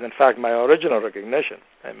I had. In fact, my original recognition,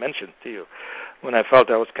 I mentioned to you, when I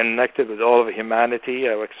felt I was connected with all of humanity,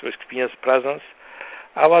 I experienced presence,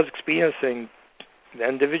 I was experiencing the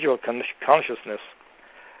individual consciousness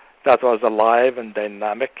that was alive and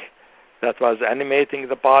dynamic, that was animating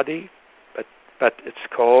the body, but its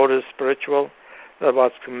core is spiritual, that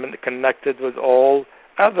was connected with all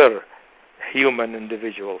other human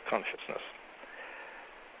individual consciousness.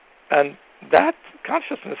 And that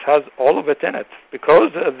consciousness has all of it in it,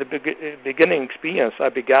 because at the beginning experience I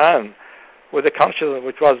began with a consciousness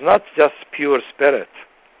which was not just pure spirit,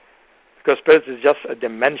 because spirit is just a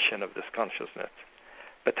dimension of this consciousness,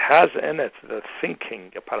 but has in it the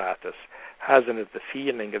thinking apparatus, has in it the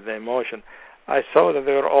feeling and the emotion. I saw that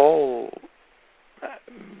they were all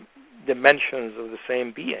dimensions of the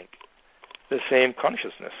same being, the same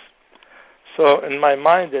consciousness. So in my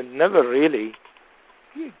mind, it never really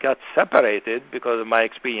got separated because of my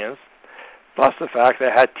experience, plus the fact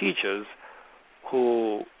I had teachers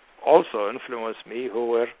who also influenced me, who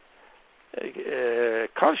were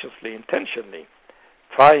consciously, intentionally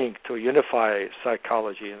trying to unify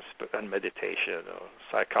psychology and meditation, or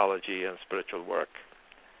psychology and spiritual work.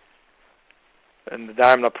 And the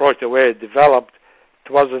diamond approach, the way it developed,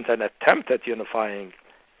 it wasn't an attempt at unifying.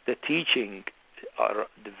 The teaching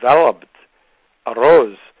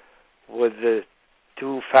arose with the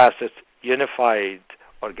two facets unified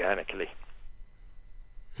organically.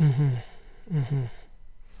 Mm-hmm. Mm-hmm.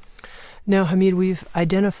 Now, Hameed, we've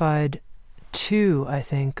identified two, I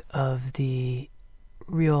think, of the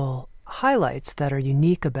real highlights that are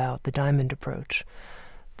unique about the diamond approach.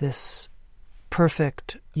 This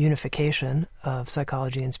perfect unification of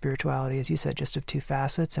psychology and spirituality, as you said, just of two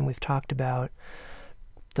facets, and we've talked about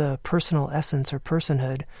the personal essence or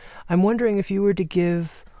personhood. I'm wondering if you were to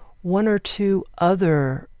give one or two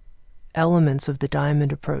other elements of the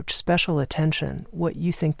diamond approach special attention, what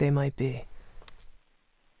you think they might be.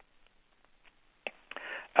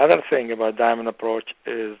 Other thing about diamond approach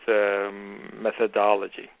is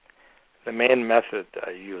methodology, the main method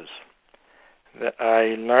I use.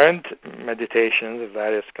 I learned meditations of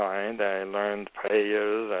various kinds. I learned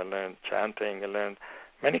prayers. I learned chanting. I learned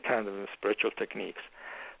many kinds of spiritual techniques.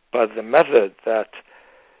 But the method that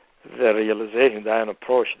the realization diamond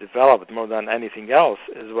approach developed more than anything else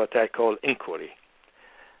is what I call inquiry.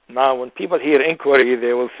 Now, when people hear inquiry,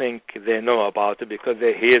 they will think they know about it because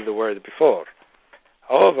they hear the word before.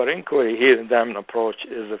 However, inquiry here in diamond approach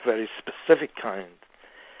is a very specific kind.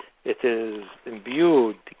 It is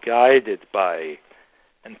imbued, guided by,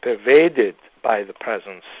 and pervaded by the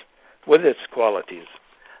presence with its qualities.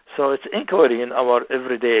 So it's inquiry in our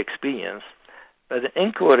everyday experience, but the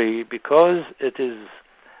inquiry, because it is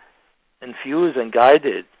infused and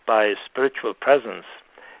guided by spiritual presence,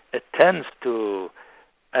 it tends to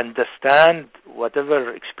understand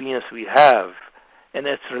whatever experience we have in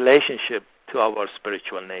its relationship to our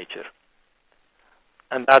spiritual nature.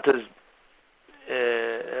 And that is,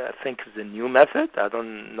 I think, is a new method. I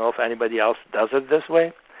don't know if anybody else does it this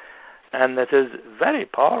way. And it is very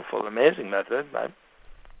powerful, amazing method.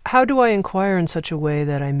 How do I inquire in such a way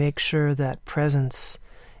that I make sure that presence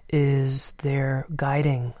is there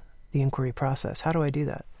guiding the inquiry process? How do I do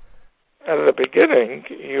that? At the beginning,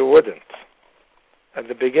 you wouldn't. At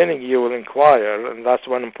the beginning, you will inquire, and that's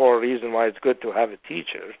one important reason why it's good to have a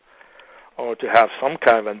teacher or to have some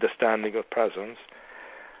kind of understanding of presence.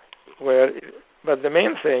 But the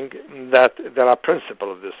main thing that there are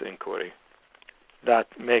principles of this inquiry that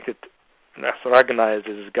make it recognized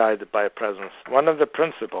as guided by presence. One of the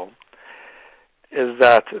principles is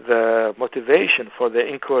that the motivation for the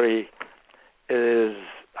inquiry is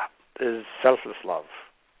selfless love.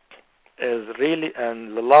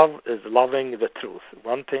 And the love is loving the truth,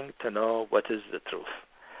 wanting to know what is the truth.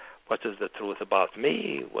 What is the truth about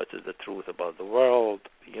me? What is the truth about the world,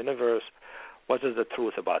 the universe? What is the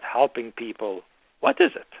truth about helping people? What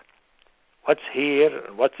is it? What's here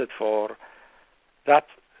and what's it for?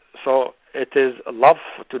 So it is a love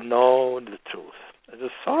to know the truth. It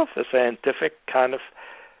is sort of a scientific kind of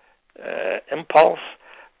impulse,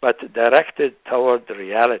 but directed toward the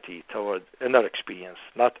reality, toward inner experience,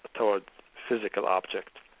 not toward physical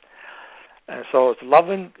object. And so it's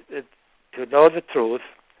loving it, to know the truth,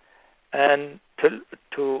 and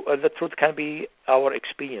the truth can be our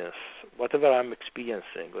experience, whatever I'm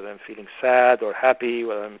experiencing, whether I'm feeling sad or happy,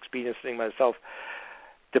 whether I'm experiencing myself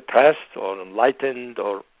depressed or enlightened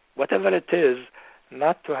or whatever it is,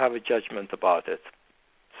 not to have a judgment about it.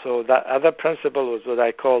 So that other principle is what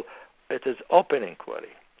I call, it is open inquiry.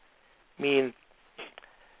 Mean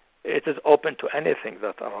it is open to anything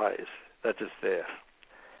that arises, that is there.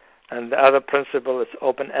 And the other principle is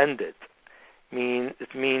open-ended.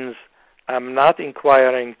 It means I'm not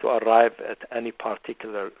inquiring to arrive at any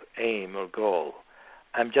particular aim or goal.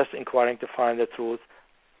 I'm just inquiring to find the truth.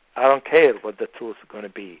 I don't care what the truth is going to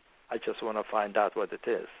be. I just want to find out what it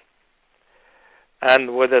is.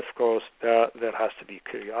 And with it, of course, there has to be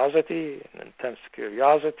curiosity, an intense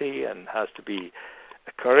curiosity, and has to be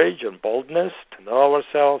courage and boldness to know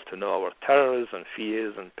ourselves, to know our terrors and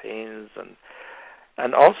fears and pains,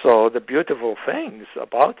 and also the beautiful things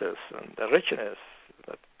about us and the richness.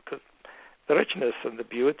 Because the richness and the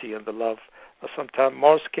beauty and the love are sometimes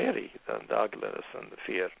more scary than the ugliness and the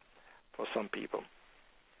fear for some people.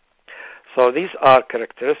 So these are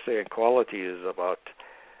characteristics and qualities about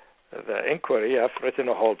the inquiry. I've written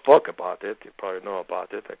a whole book about it. You probably know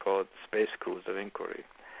about it. I call it Space Cruise of Inquiry,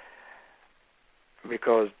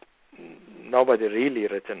 because nobody really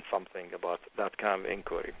written something about that kind of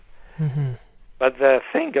inquiry. Mm-hmm. But the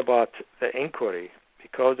thing about the inquiry,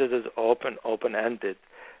 because it is open-ended,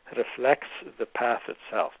 reflects the path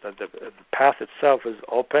itself. That the path itself is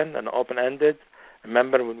open and open-ended.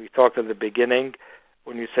 Remember when we talked at the beginning,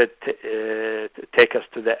 when you said take us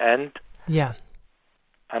to the end? Yeah.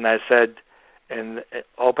 And I said, and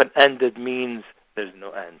open-ended means there's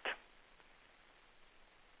no end.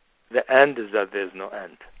 The end is that there's no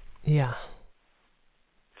end. Yeah.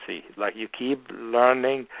 See, like you keep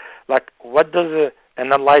learning. Like, what does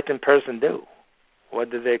an enlightened person do? What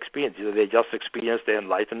do they experience? Do they just experience the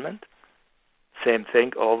enlightenment? Same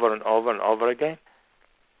thing over and over and over again?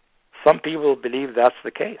 Some people believe that's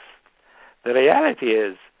the case. The reality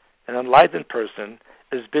is, an enlightened person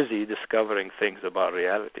is busy discovering things about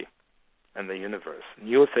reality and the universe,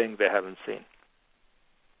 new things they haven't seen.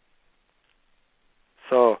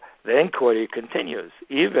 So the inquiry continues.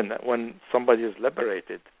 Even when somebody is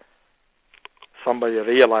liberated, somebody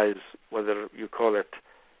realizes, whether you call it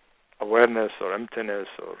awareness or emptiness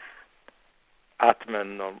or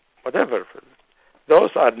Atman or whatever, those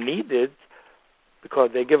are needed because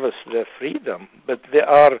they give us the freedom, but they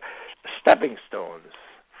are stepping stones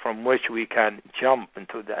from which we can jump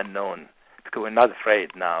into the unknown, because we're not afraid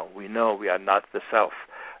now. We know we are not the self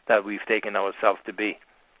that we've taken ourselves to be.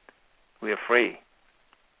 We are free,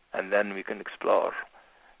 and then we can explore.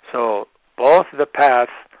 So both the path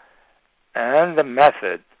and the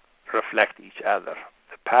method reflect each other.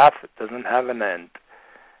 The path doesn't have an end,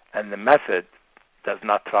 and the method does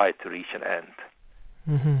not try to reach an end.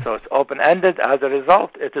 Mm-hmm. So it's open-ended. As a result,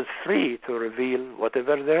 it is free to reveal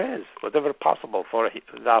whatever there is, whatever possible for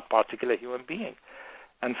that particular human being.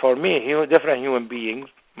 And for me, different human beings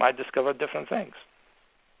might discover different things.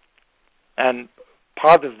 And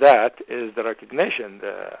part of that is the recognition,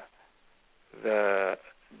 the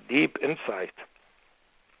deep insight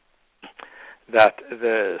that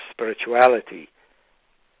the spirituality,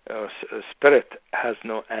 spirit has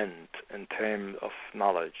no end in terms of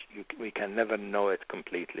knowledge. We can never know it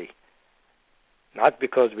completely. Not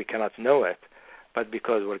because we cannot know it, but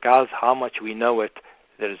because regardless how much we know it,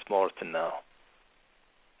 there is more to know.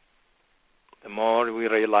 The more we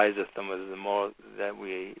realize it, the more that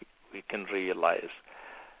we can realize.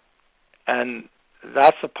 And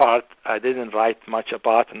that's a part I didn't write much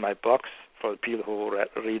about in my books for the people who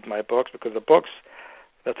read my books, because the books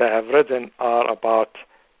that I have written are about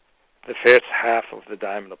the first half of the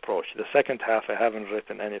Diamond Approach. The second half I haven't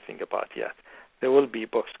written anything about yet. There will be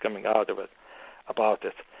books coming out of it about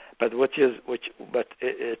it. But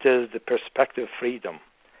it is the perspective freedom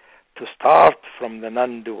to start from the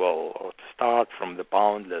non-dual, or to start from the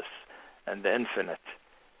boundless and the infinite,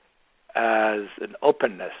 as an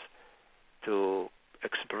openness to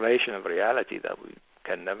exploration of reality that we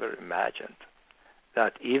can never imagine.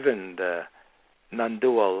 That even the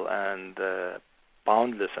non-dual and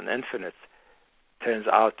boundless and infinite turns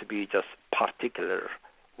out to be just particular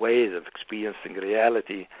ways of experiencing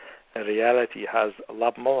reality, and reality has a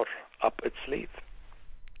lot more up its sleeve.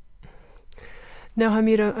 Now,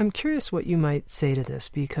 Hameed, I'm curious what you might say to this,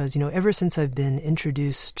 because, ever since I've been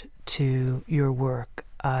introduced to your work,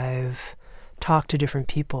 I've talked to different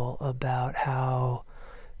people about how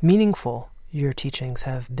meaningful your teachings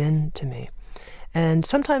have been to me. And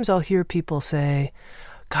sometimes I'll hear people say,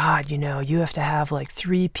 God, you have to have like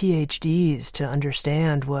 3 PhDs to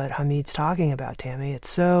understand what Hameed's talking about, Tami. It's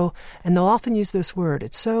so, and they'll often use this word,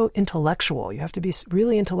 it's so intellectual. You have to be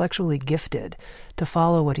really intellectually gifted to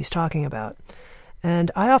follow what he's talking about. And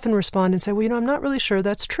I often respond and say, well, I'm not really sure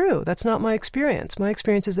that's true. That's not my experience. My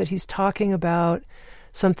experience is that he's talking about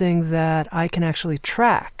something that I can actually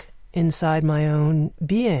track inside my own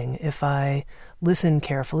being if I listen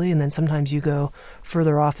carefully, and then sometimes you go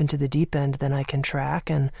further off into the deep end than I can track,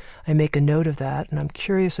 and I make a note of that, and I'm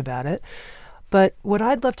curious about it. But what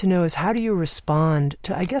I'd love to know is, how do you respond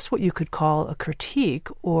to, I guess, what you could call a critique,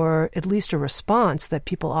 or at least a response that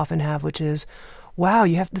people often have, which is, wow,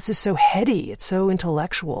 this is so heady, it's so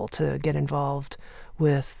intellectual to get involved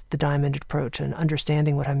with the diamond approach and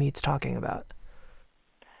understanding what Hameed's talking about.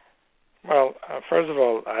 Well, first of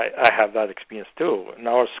all, I have that experience too. In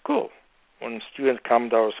our school, when students come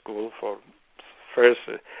to our school for first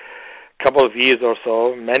couple of years or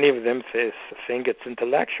so, many of them think it's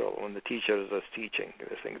intellectual when the teacher is teaching.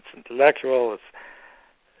 They think it's intellectual,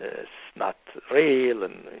 it's not real,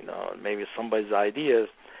 and maybe somebody's ideas.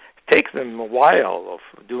 It takes them a while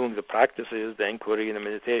of doing the practices, the inquiry, and the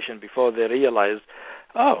meditation before they realize,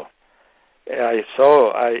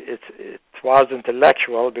 it was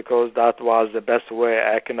intellectual because that was the best way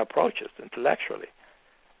I can approach it intellectually,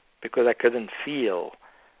 because I can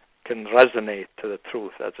resonate to the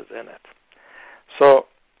truth that is in it. So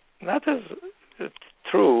that is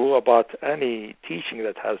true about any teaching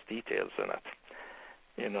that has details in it.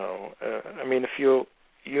 If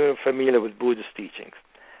you're familiar with Buddhist teachings,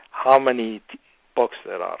 how many books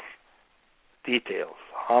there are, details,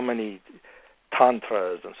 how many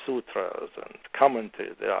tantras and sutras and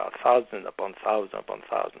commentaries, there are thousand upon thousand upon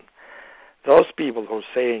thousand. Those people who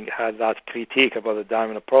had that critique about the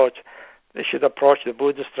diamond approach, they should approach the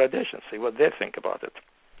Buddhist tradition, see what they think about it.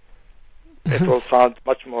 It will sound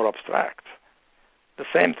much more abstract. The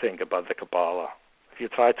same thing about the Kabbalah. If you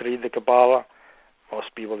try to read the Kabbalah,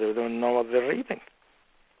 most people, they don't know what they're reading.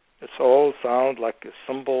 It's all sound like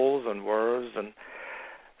symbols and words, and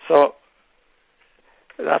so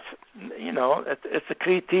that's, it's a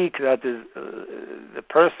critique that is the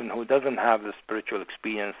person who doesn't have the spiritual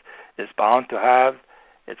experience is bound to have.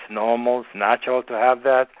 It's normal, it's natural to have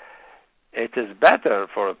that. It is better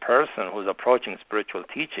for a person who's approaching spiritual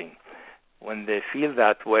teaching, when they feel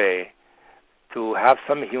that way, to have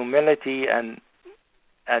some humility and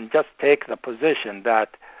just take the position that,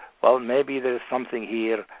 well, maybe there's something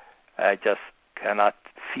here I just cannot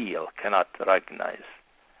feel, cannot recognize.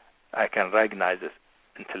 I can recognize it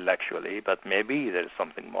intellectually, but maybe there's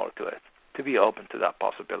something more to it, to be open to that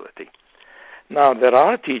possibility. Now, there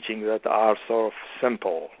are teachings that are sort of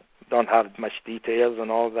simple, don't have much details and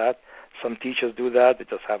all that. Some teachers do that. They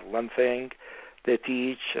just have one thing they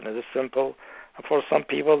teach, and it is simple. And for some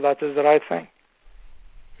people, that is the right thing.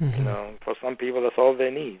 Mm-hmm. For some people, that's all they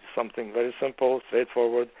need, something very simple,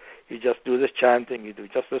 straightforward. You just do this chanting, you do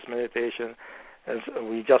just this meditation, and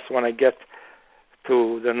we just want to get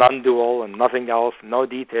to the non-dual and nothing else, no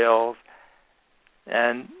details.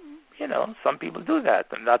 And, some people do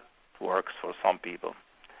that, and that works for some people.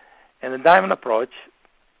 In the diamond approach,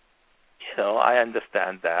 I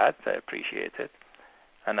understand that, I appreciate it,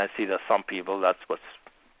 and I see that some people, that's what's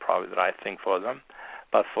probably the right thing for them.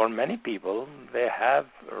 But for many people, they have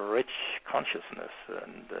rich consciousness,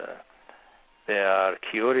 and they are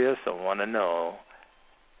curious and want to know,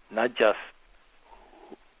 not just,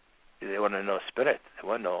 they want to know spirit, they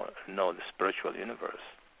want to know the spiritual universe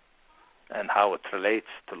and how it relates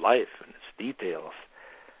to life and its details.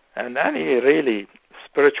 And any really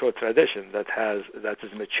spiritual tradition that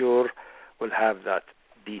is mature will have that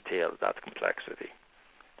detail, that complexity.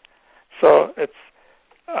 So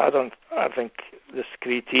I think this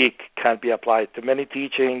critique can be applied to many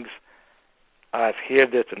teachings. I've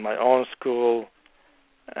heard it in my own school,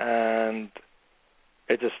 and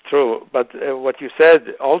it is true. But what you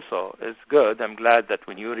said also is good. I'm glad that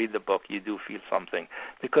when you read the book, you do feel something,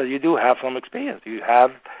 because you do have some experience. You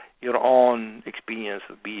have your own experience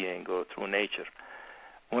of being or through nature.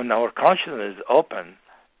 When our consciousness is open,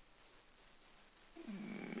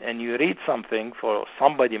 and you read something, for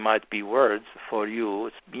somebody might be words, for you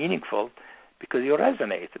it's meaningful because you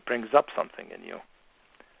resonate. It brings up something in you.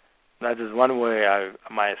 That is one way I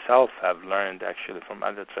myself have learned actually from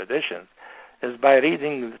other traditions, is by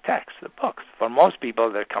reading the text, the books. For most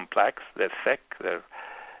people, they're complex, they're thick, they're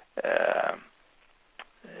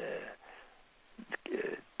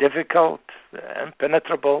difficult,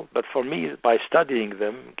 impenetrable. But for me, by studying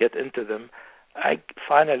them, get into them, I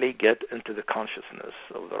finally get into the consciousness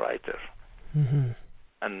of the writer,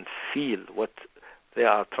 and feel what they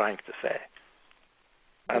are trying to say.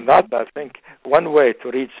 And that, I think, one way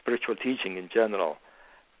to read spiritual teaching in general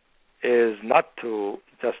is not to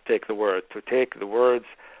just take the word. To take the words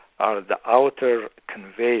are the outer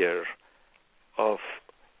conveyor of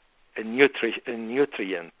a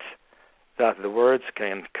nutrient that the words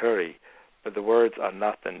can carry, but the words are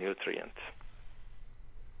not the nutrient.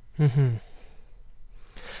 Mm-hmm.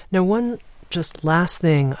 Now, one just last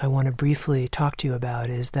thing I want to briefly talk to you about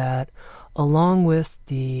is that along with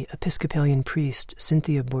the Episcopalian priest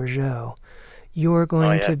Cynthia Bourgeau, you're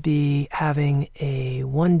going to be having a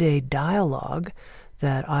one-day dialogue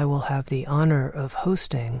that I will have the honor of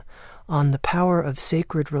hosting on the power of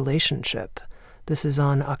sacred relationship. This is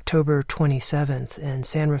on October 27th in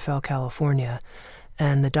San Rafael, California,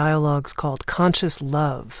 and the dialogue's called Conscious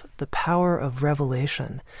Love, the Power of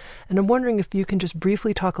Revelation. And I'm wondering if you can just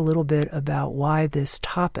briefly talk a little bit about why this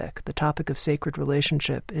topic, the topic of sacred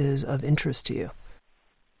relationship, is of interest to you.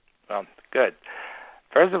 Good.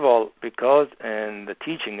 First of all, because in the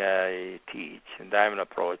teaching I teach, in Diamond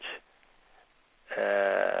Approach,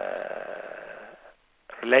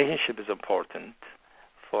 relationship is important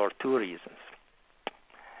for two reasons.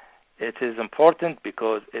 It is important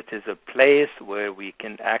because it is a place where we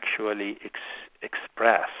can actually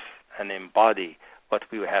express and embody what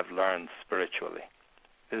we have learned spiritually.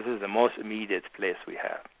 This is the most immediate place we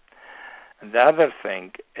have. And the other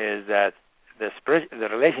thing is that the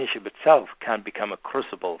relationship itself can become a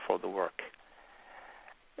crucible for the work.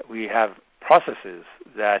 We have processes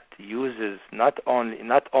that uses not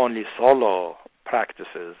only solo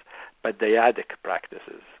practices, but dyadic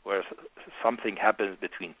practices, where something happens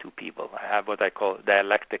between two people. I have what I call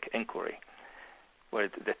dialectic inquiry, where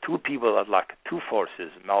the two people are like two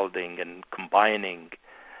forces melding and combining,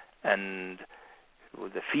 and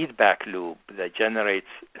with the feedback loop that generates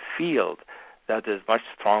a field that is much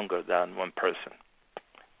stronger than one person.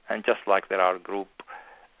 And just like there are group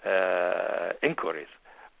inquiries,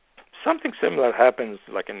 something similar happens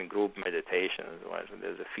like in group meditations, where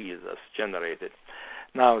there's a field that's generated.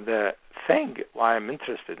 Now, the thing why I'm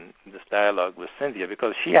interested in this dialogue with Cynthia,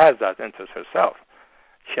 because she has that interest herself.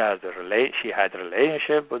 She had a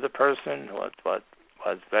relationship with a person who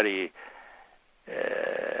was very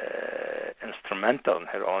instrumental in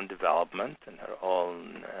her own development and her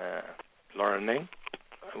own learning,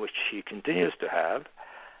 which she continues to have,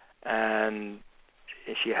 and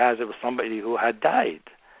she has it with somebody who had died.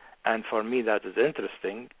 And for me, that is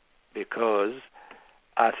interesting because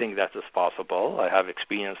I think that is possible. I have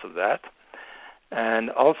experience of that. And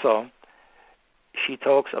also, she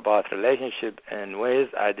talks about relationship in ways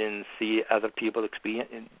I didn't see other people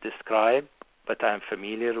describe, but I'm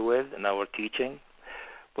familiar with in our teaching,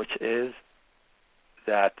 which is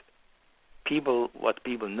that what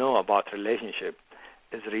people know about relationship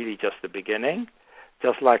is really just the beginning,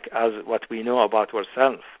 just like as what we know about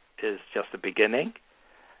ourselves is just the beginning.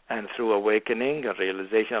 And through awakening and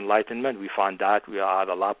realization, enlightenment, we find out we are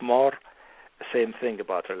a lot more. The same thing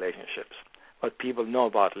about relationships. What people know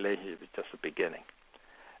about relationships is just the beginning.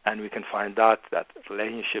 And we can find out that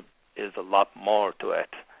relationship is a lot more to it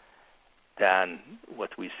than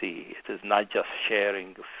what we see. It is not just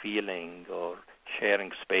sharing a feeling or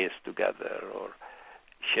sharing space together or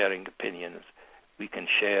sharing opinions. We can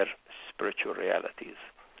share spiritual realities.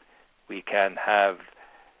 We can have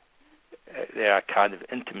there are kind of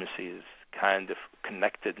intimacies, kind of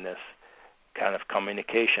connectedness, kind of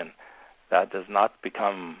communication that does not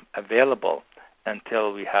become available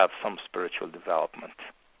until we have some spiritual development.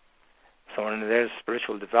 So when there's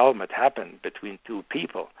spiritual development happen between two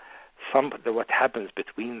people, what happens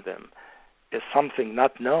between them is something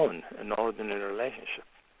not known in ordinary relationship.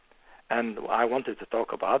 And I wanted to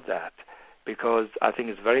talk about that because I think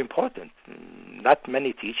it's very important. Not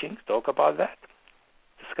many teachings talk about that.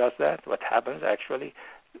 Discuss that, what happens actually.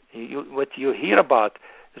 What you hear about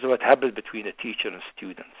is what happens between a teacher and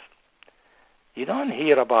students. You don't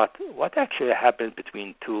hear about what actually happens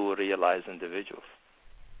between two realized individuals.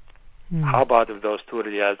 How about if those two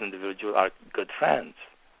realized individuals are good friends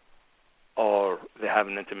or they have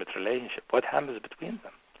an intimate relationship? What happens between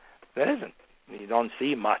them? There isn't. You don't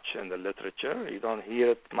see much in the literature. You don't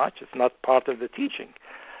hear it much. It's not part of the teaching.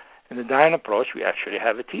 In the Diamond Approach, we actually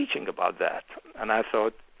have a teaching about that. And I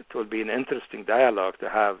thought it would be an interesting dialogue to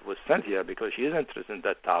have with Cynthia because she's interested in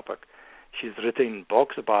that topic. She's written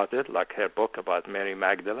books about it, like her book about Mary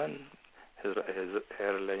Magdalene,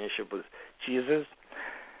 her relationship with Jesus.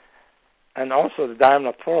 And also the Diamond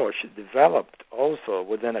Approach developed also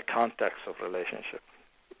within a context of relationship.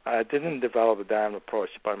 I didn't develop the Diamond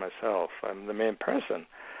Approach by myself. I'm the main person.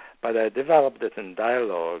 But I developed it in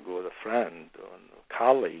dialogue with a friend or a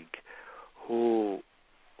colleague who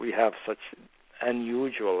we have such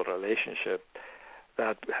unusual relationship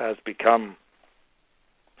that has become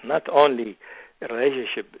not only a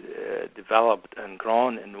relationship developed and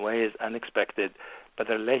grown in ways unexpected, but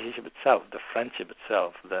the relationship itself, the friendship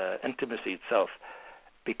itself, the intimacy itself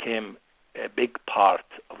became a big part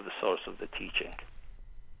of the source of the teaching.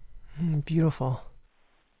 Beautiful.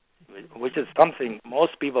 Which is something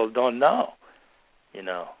most people don't know,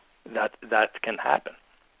 that can happen.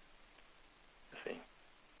 You see?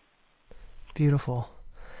 Beautiful.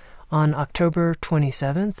 On October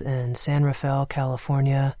 27th in San Rafael,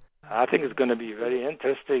 California. I think it's going to be very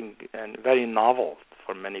interesting and very novel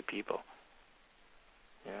for many people.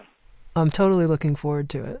 Yeah. I'm totally looking forward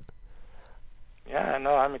to it. Yeah, I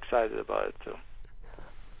know. I'm excited about it too.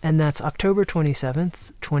 And that's October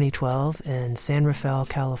 27th, 2012 in San Rafael,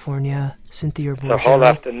 California. Cynthia Bourgeot. The whole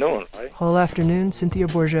afternoon, right? Whole afternoon, Cynthia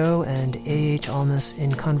Bourgeot and A.H. Almaas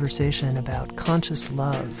in conversation about conscious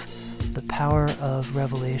love, the power of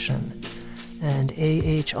revelation. And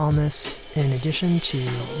A.H. Almaas, in addition to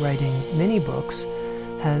writing many books,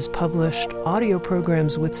 has published audio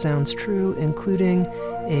programs with Sounds True, including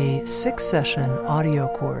a 6-session audio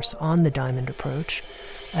course on the Diamond Approach,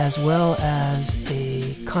 as well as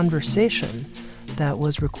a conversation that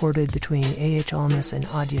was recorded between A.H. Almaas and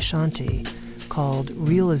Adyashanti called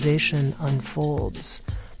Realization Unfolds.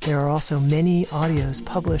 There are also many audios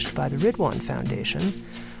published by the Ridwan Foundation,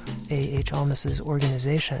 A.H. Almaas's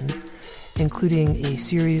organization, including a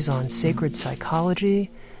series on sacred psychology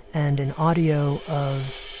and an audio of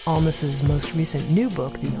Almaas's most recent new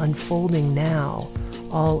book, The Unfolding Now,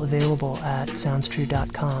 all available at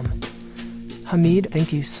SoundsTrue.com. Hameed,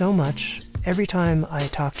 thank you so much. Every time I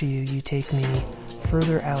talk to you, you take me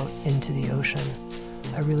further out into the ocean.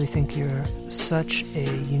 I really think you're such a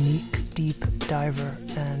unique, deep diver,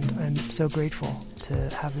 and I'm so grateful to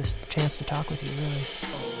have this chance to talk with you,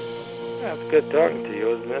 really. Yeah, it's good talking to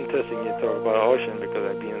you. It's interesting you talk about ocean because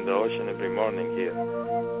I've been in the ocean every morning here.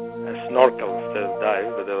 I snorkel instead of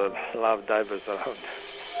dive, but there are a lot of divers around.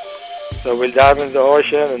 So we'll dive in the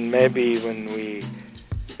ocean, and maybe when we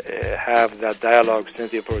have that dialogue with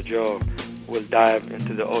Cynthia Bourgeot, we'll dive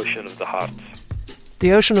into the ocean of the hearts.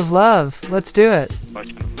 The ocean of love. Let's do it.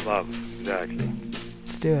 Ocean of love, exactly.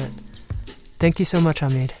 Let's do it. Thank you so much,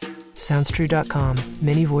 Hameed. SoundsTrue.com.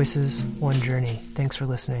 Many voices, one journey. Thanks for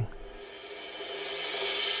listening.